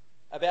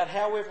about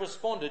how we've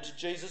responded to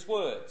Jesus'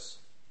 words.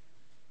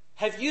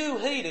 Have you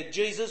heeded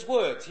Jesus'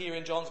 words here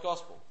in John's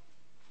Gospel?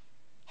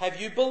 Have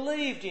you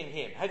believed in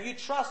him? Have you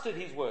trusted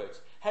his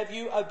words? Have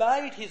you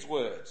obeyed his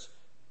words?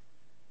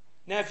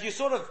 Now, if you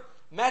sort of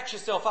match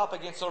yourself up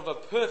against sort of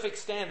a perfect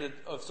standard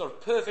of sort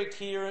of perfect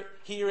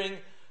hearing,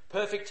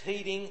 perfect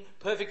heeding,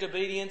 perfect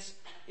obedience,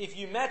 if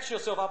you match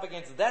yourself up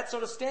against that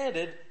sort of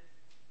standard,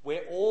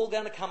 we're all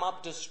going to come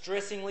up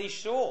distressingly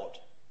short.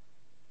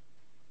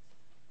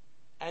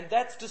 And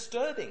that's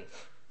disturbing,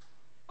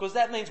 because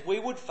that means we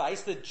would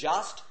face the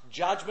just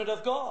judgment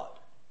of God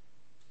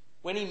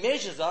when he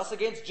measures us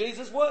against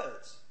Jesus'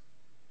 words.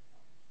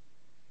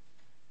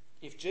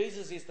 If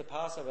Jesus is the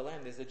Passover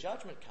lamb, there's a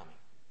judgment coming.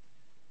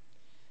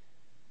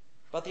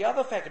 But the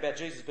other fact about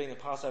Jesus being the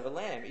Passover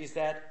lamb is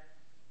that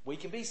we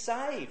can be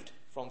saved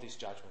from this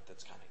judgment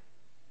that's coming.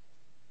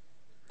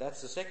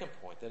 That's the second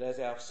point, that as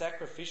our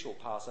sacrificial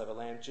Passover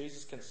lamb,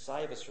 Jesus can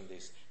save us from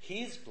this.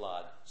 His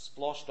blood,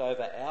 splashed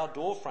over our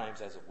door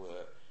frames, as it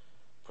were,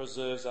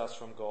 preserves us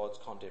from God's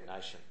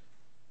condemnation.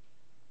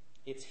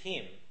 It's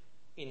him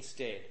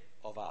instead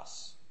of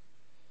us.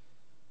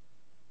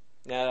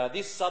 Now,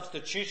 this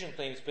substitution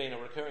theme has been a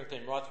recurring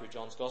theme right through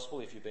John's Gospel,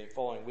 if you've been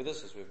following with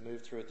us as we've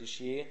moved through it this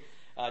year.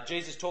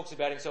 Jesus talks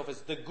about himself as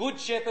the good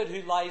shepherd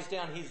who lays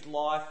down his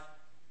life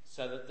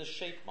so that the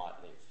sheep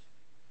might live.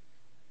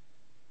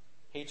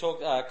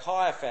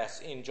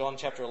 Caiaphas in John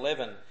chapter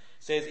 11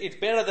 says, it's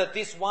better that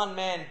this one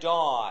man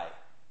die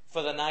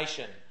for the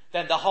nation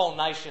than the whole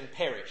nation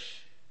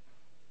perish.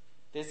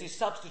 There's this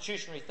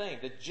substitutionary theme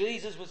that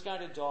Jesus was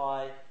going to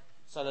die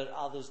so that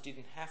others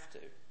didn't have to.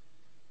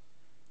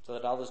 So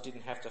that others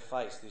didn't have to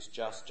face this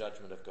just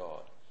judgment of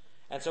God.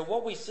 And so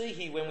what we see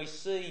here when we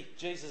see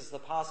Jesus the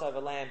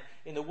Passover lamb,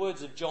 in the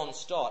words of John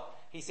Stott,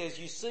 he says,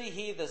 you see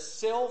here the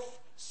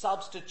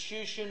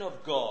self-substitution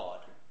of God.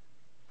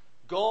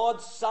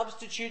 God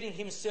substituting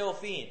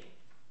himself in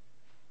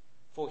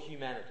for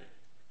humanity.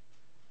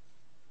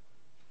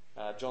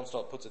 John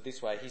Stott puts it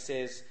this way. He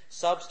says,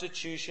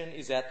 substitution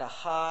is at the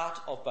heart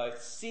of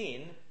both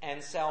sin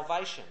and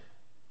salvation.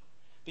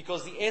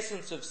 Because the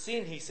essence of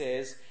sin, he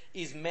says,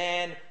 is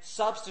man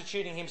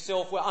substituting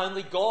himself where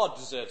only God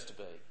deserves to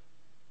be.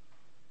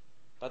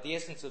 But the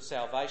essence of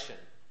salvation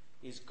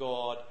is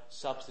God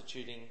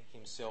substituting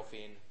himself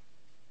in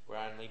where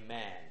only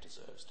man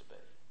deserves to be.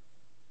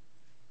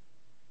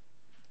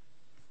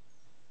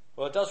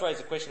 Well, it does raise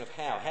the question of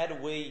how. How do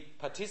we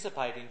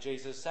participate in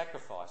Jesus'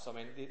 sacrifice? I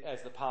mean,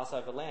 as the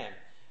Passover lamb.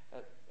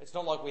 It's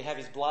not like we have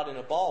his blood in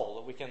a bowl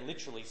that we can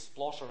literally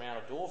splosh around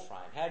a door frame.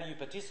 How do you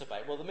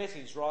participate? Well, the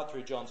message right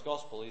through John's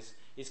Gospel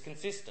is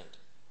consistent.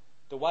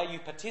 The way you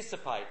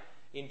participate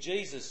in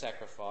Jesus'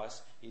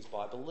 sacrifice is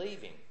by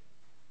believing.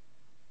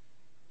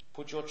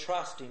 Put your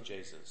trust in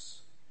Jesus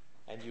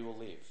and you will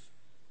live.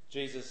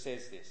 Jesus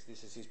says this.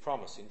 This is his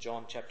promise in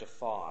John chapter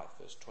 5,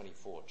 verse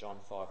 24. John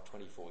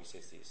 5:24, he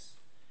says this.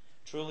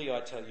 Truly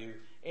I tell you,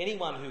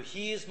 anyone who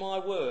hears my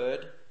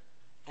word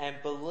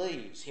and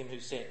believes him who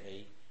sent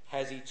me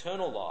has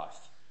eternal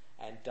life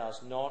and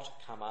does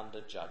not come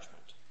under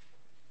judgment.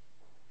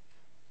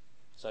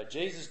 So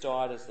Jesus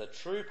died as the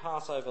true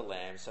Passover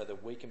lamb so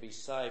that we can be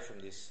saved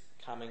from this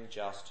coming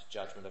just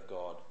judgment of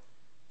God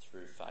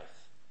through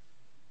faith.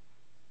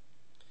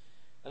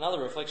 Another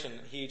reflection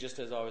here, just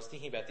as I was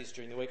thinking about this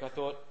during the week, I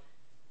thought,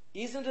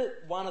 isn't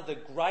it one of the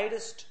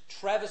greatest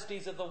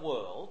travesties of the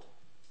world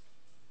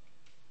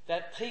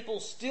that people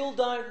still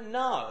don't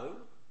know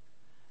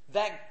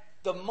that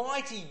the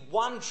mighty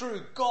one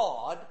true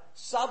God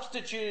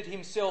substituted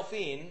himself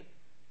in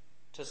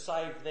to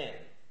save them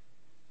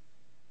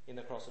in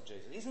the cross of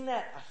Jesus? Isn't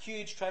that a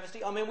huge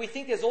travesty? I mean, we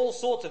think there's all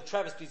sorts of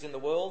travesties in the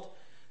world,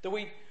 that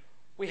we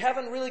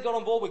haven't really got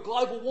on board with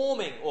global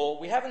warming, or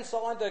we haven't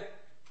signed the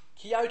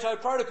Kyoto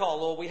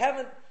Protocol, or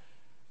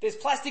there's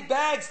plastic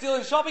bags still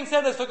in shopping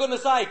centres, for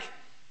goodness sake.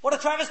 What a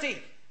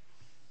travesty.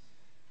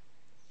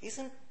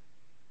 Isn't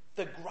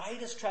the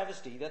greatest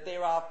travesty that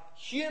there are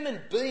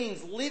human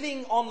beings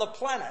living on the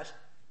planet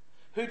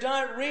who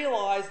don't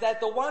realise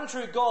that the one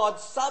true God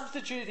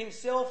substituted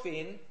himself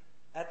in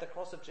at the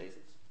cross of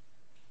Jesus?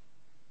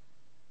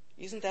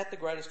 Isn't that the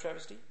greatest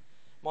travesty?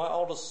 My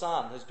oldest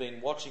son has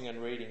been watching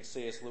and reading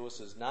C.S.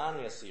 Lewis's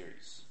Narnia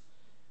series,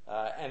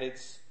 and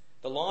it's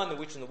The Lion, the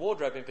Witch and the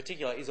Wardrobe in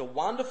particular is a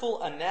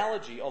wonderful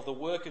analogy of the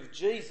work of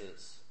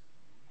Jesus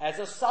as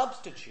a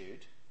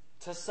substitute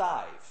to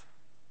save.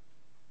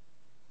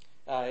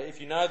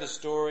 If you know the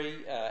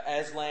story,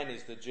 Aslan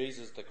is the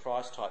Jesus, the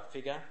Christ type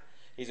figure.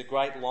 He's a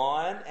great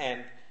lion,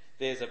 and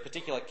there's a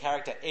particular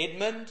character,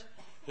 Edmund,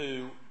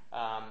 who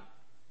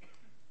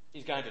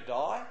is going to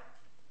die.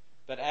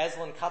 But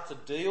Aslan cuts a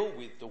deal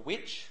with the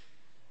witch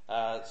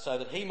so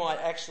that he might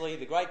actually,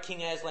 the great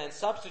King Aslan,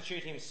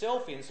 substitute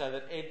himself in so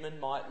that Edmund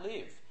might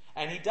live.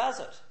 And he does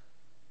it.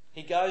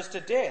 He goes to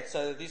death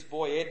so that this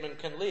boy Edmund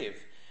can live.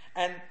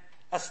 And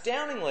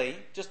astoundingly,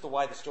 just the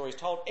way the story is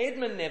told,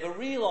 Edmund never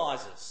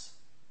realises.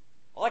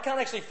 I can't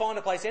actually find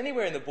a place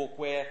anywhere in the book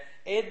where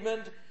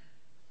Edmund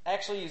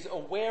actually is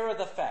aware of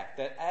the fact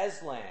that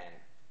Aslan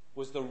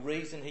was the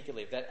reason he could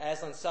live, that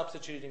Aslan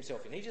substituted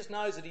himself in. He just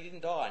knows that he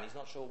didn't die and he's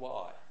not sure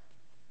why.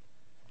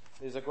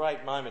 There's a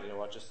great moment in it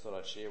I just thought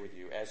I'd share with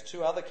you as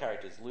two other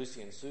characters,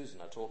 Lucy and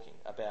Susan, are talking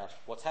about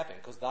what's happened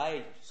because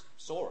they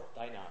saw it,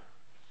 they know.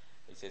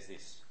 He says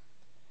this,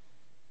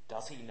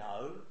 "Does he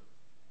know?"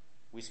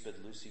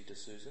 whispered Lucy to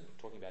Susan,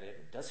 talking about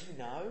Edmund. "Does he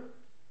know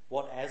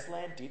what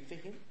Aslan did for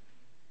him?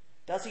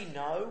 Does he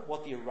know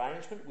what the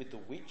arrangement with the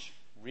witch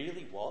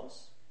really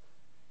was?"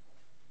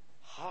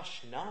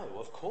 "Hush, no,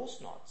 of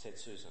course not," said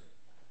Susan.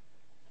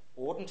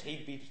 Oughtn't he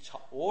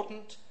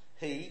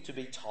to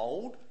be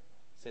told?"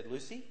 said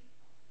Lucy.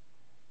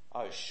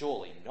 "Oh,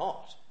 surely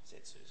not,"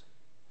 said Susan.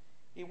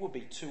 "It would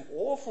be too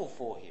awful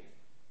for him.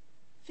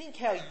 Think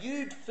how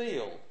you'd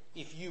feel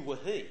if you were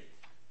he."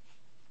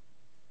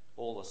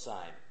 "All the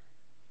same,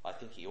 I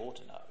think he ought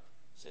to know,"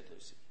 said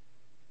Lucy.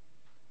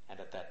 And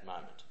at that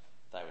moment,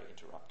 they were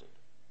interrupted.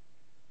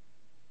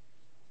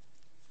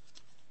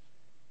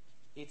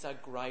 It's a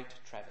great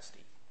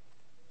travesty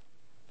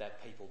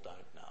that people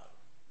don't know.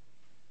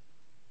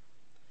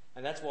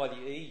 And that's why the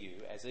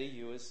EU, as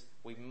EUers,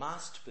 we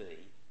must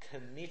be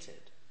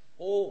committed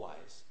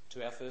always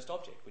to our first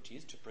object, which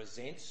is to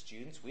present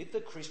students with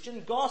the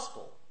Christian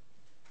gospel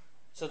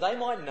so they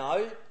might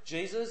know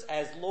Jesus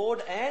as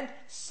Lord and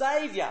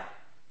Saviour.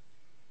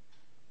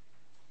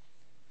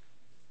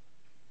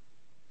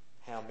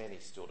 How many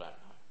still don't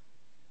know?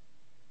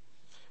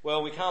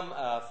 Well, we come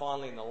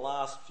finally in the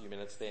last few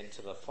minutes then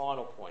to the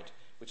final point,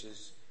 which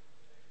is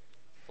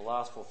the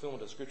last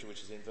fulfilment of Scripture,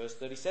 which is in verse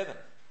 37.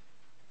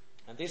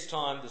 And this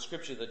time the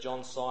Scripture that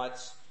John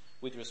cites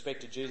with respect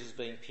to Jesus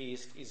being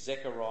pierced is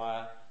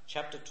Zechariah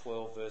chapter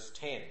 12 verse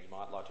 10. You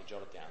might like to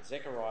jot it down.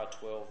 Zechariah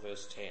 12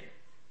 verse 10.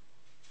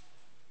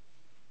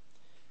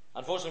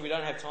 Unfortunately, we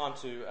don't have time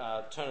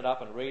to turn it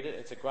up and read it.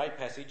 It's a great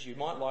passage. You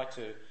might like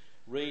to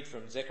read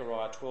from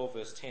Zechariah 12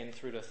 verse 10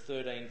 through to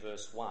 13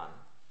 verse 1.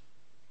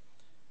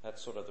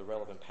 That's sort of the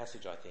relevant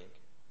passage, I think.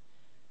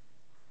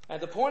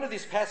 And the point of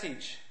this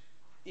passage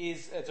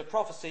is, it's a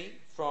prophecy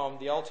from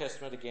the Old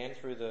Testament again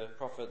through the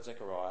prophet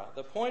Zechariah.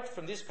 The point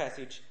from this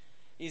passage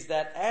is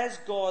that as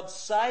God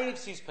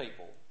saves his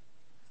people,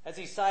 as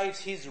he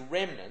saves his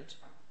remnant,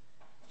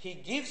 he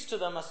gives to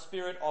them a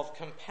spirit of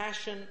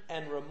compassion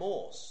and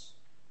remorse.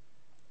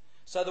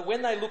 So that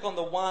when they look on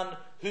the one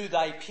who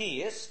they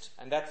pierced,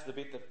 and that's the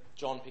bit that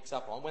John picks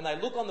up on, when they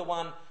look on the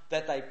one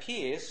that they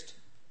pierced,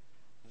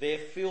 they're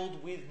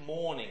filled with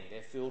mourning,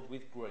 they're filled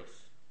with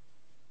grief.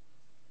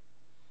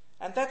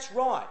 And that's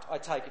right, I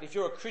take it, if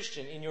you're a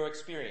Christian in your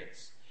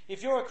experience.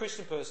 If you're a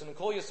Christian person and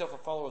call yourself a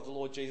follower of the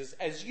Lord Jesus,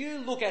 as you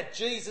look at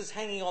Jesus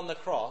hanging on the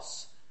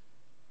cross,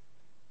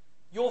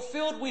 you're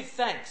filled with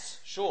thanks,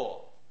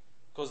 sure,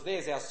 because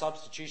there's our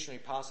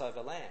substitutionary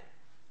Passover lamb.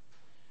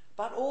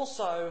 But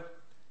also,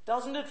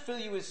 doesn't it fill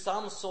you with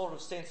some sort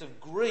of sense of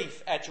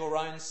grief at your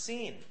own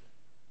sin?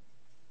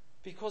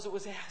 Because it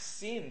was our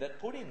sin that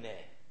put him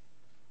there.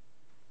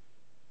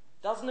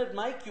 Doesn't it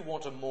make you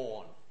want to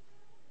mourn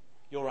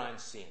your own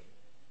sin?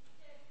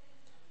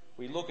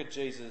 We look at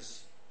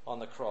Jesus on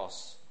the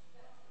cross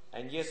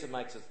And yes, it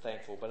makes us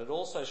thankful, but it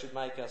also should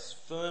make us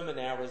firm in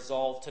our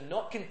resolve to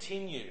not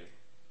continue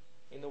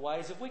in the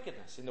ways of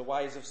wickedness, in the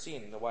ways of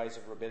sin, in the ways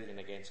of rebellion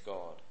against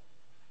God.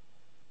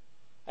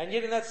 And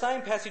yet in that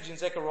same passage in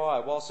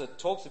Zechariah, whilst it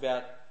talks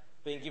about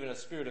being given a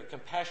spirit of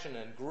compassion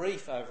and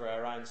grief over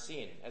our own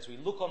sin, as we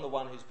look on the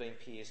one who's been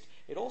pierced,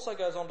 it also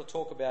goes on to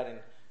talk about in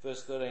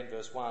verse 13,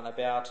 verse 1,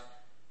 about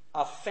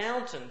a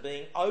fountain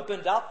being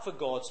opened up for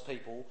God's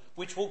people,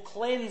 which will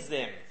cleanse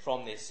them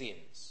from their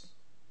sins.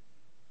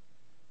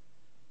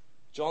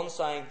 John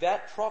saying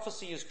that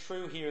prophecy is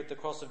true here at the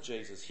cross of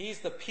Jesus. Here's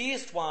the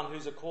pierced one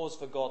who's a cause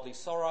for godly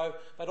sorrow,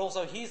 but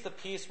also here's the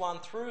pierced one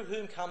through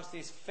whom comes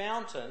this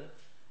fountain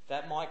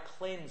that might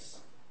cleanse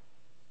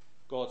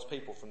God's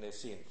people from their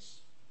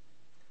sins.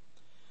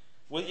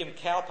 William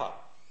Cowper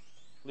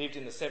lived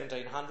in the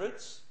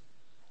 1700s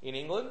in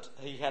England.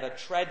 He had a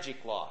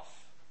tragic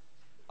life,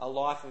 a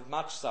life of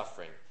much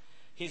suffering.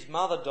 His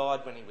mother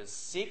died when he was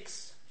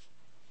 6,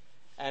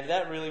 and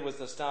that really was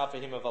the start for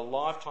him of a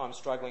lifetime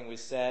struggling with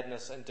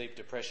sadness and deep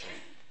depression.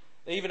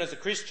 Even as a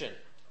Christian,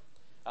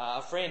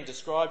 a friend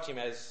described him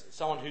as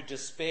someone who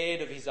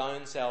despaired of his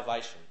own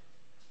salvation.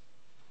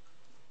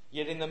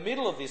 Yet in the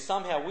middle of this,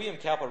 somehow William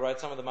Cowper wrote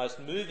some of the most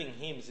moving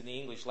hymns in the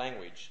English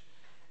language.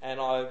 And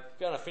I'm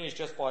going to finish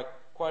just by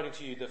quoting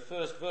to you the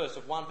first verse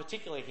of one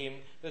particular hymn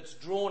that's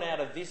drawn out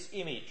of this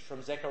image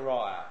from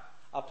Zechariah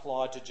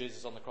applied to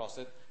Jesus on the cross.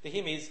 The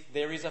hymn is,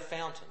 "There is a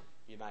fountain,"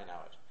 you may know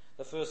it.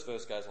 The first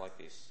verse goes like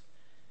this: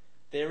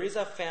 "There is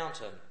a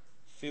fountain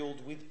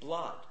filled with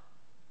blood,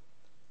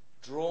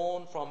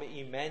 drawn from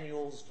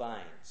Emmanuel's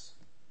veins,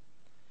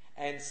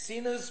 and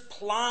sinners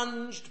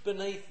plunged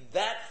beneath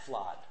that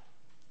flood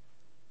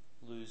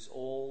lose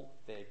all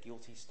their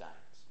guilty stains."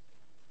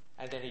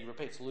 And then he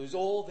repeats, "Lose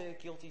all their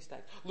guilty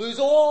stains. Lose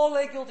all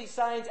their guilty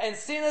stains, and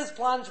sinners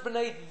plunged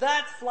beneath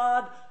that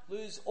flood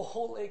lose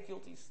all their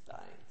guilty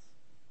stains."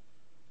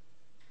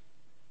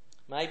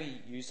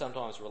 Maybe you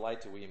sometimes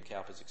relate to William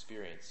Cowper's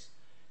experience.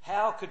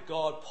 How could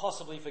God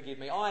possibly forgive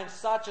me? I am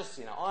such a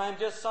sinner. I am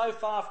just so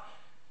far from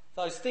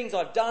those things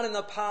I've done in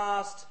the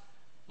past,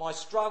 my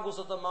struggles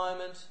at the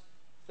moment,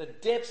 the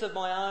depths of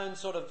my own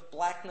sort of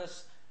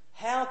blackness.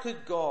 How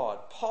could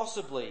God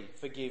possibly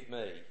forgive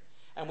me?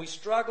 And we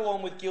struggle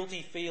on with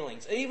guilty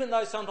feelings, even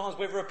though sometimes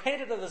we've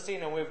repented of the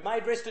sin and we've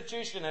made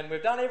restitution and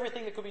we've done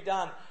everything that could be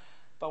done,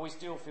 but we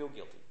still feel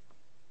guilty.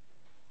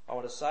 I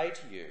want to say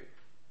to you,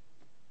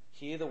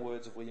 hear the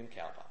words of William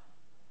Cowper,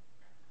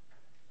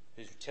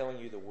 who's telling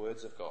you the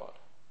words of God.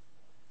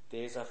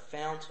 There's a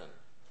fountain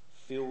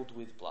filled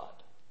with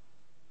blood,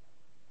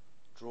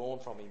 drawn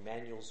from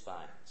Emmanuel's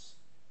veins.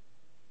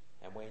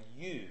 And when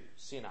you,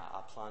 sinner,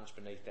 are plunged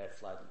beneath that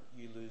flood,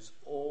 you lose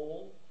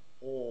all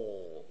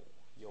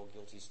your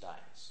guilty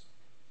stains.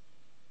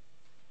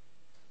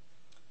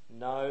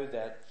 Know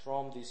that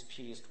from this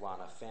pierced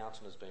one, a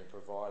fountain has been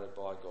provided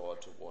by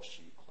God to wash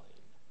you clean.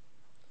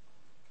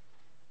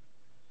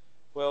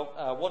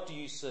 Well, what do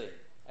you see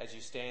as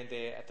you stand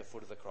there at the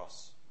foot of the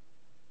cross?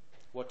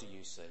 What do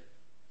you see?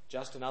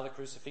 Just another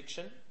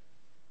crucifixion?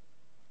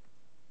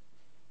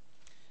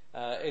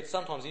 It's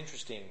sometimes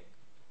interesting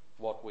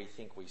what we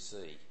think we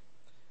see.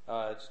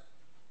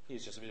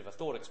 Here's just a bit of a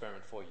thought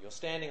experiment for you. You're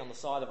standing on the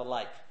side of a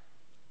lake.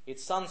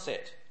 It's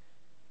sunset.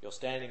 You're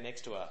standing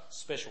next to a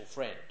special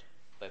friend,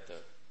 let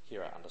the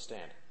hearer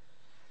understand.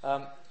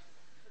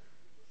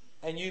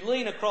 And you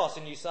lean across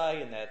and you say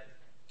in that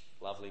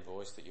lovely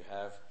voice that you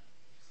have,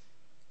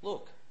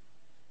 "Look,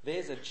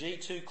 there's a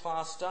G2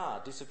 class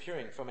star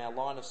disappearing from our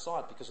line of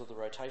sight because of the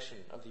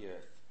rotation of the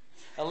Earth.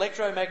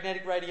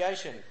 Electromagnetic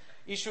radiation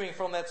issuing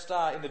from that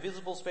star in the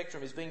visible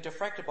spectrum is being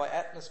diffracted by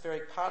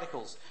atmospheric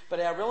particles, but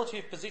our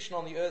relative position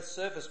on the Earth's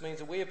surface means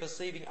that we are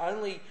perceiving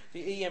only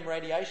the EM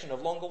radiation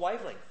of longer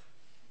wavelength."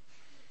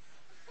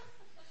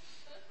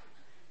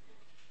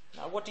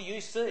 Now, what do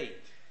you see?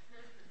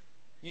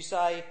 You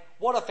say,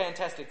 "What a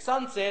fantastic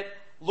sunset,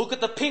 look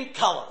at the pink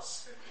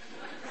colours."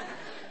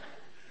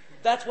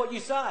 That's what you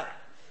say.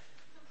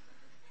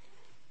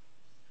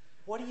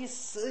 What do you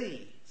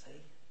see?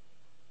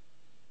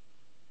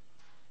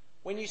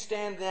 When you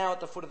stand now at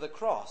the foot of the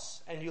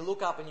cross and you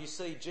look up and you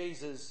see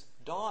Jesus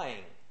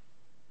dying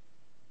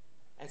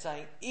and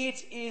saying,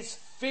 "It is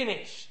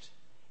finished.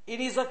 It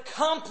is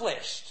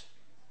accomplished."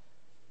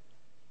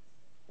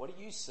 What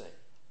do you see?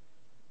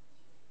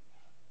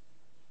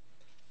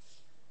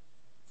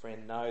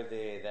 Friend, know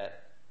there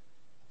that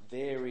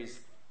there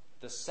is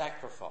the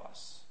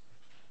sacrifice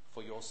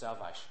for your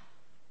salvation.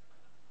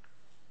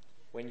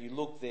 When you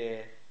look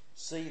there,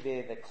 see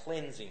there the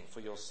cleansing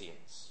for your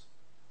sins,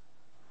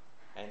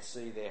 and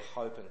see their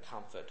hope and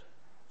comfort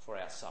for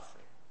our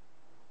suffering.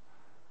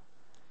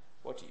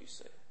 What do you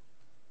see?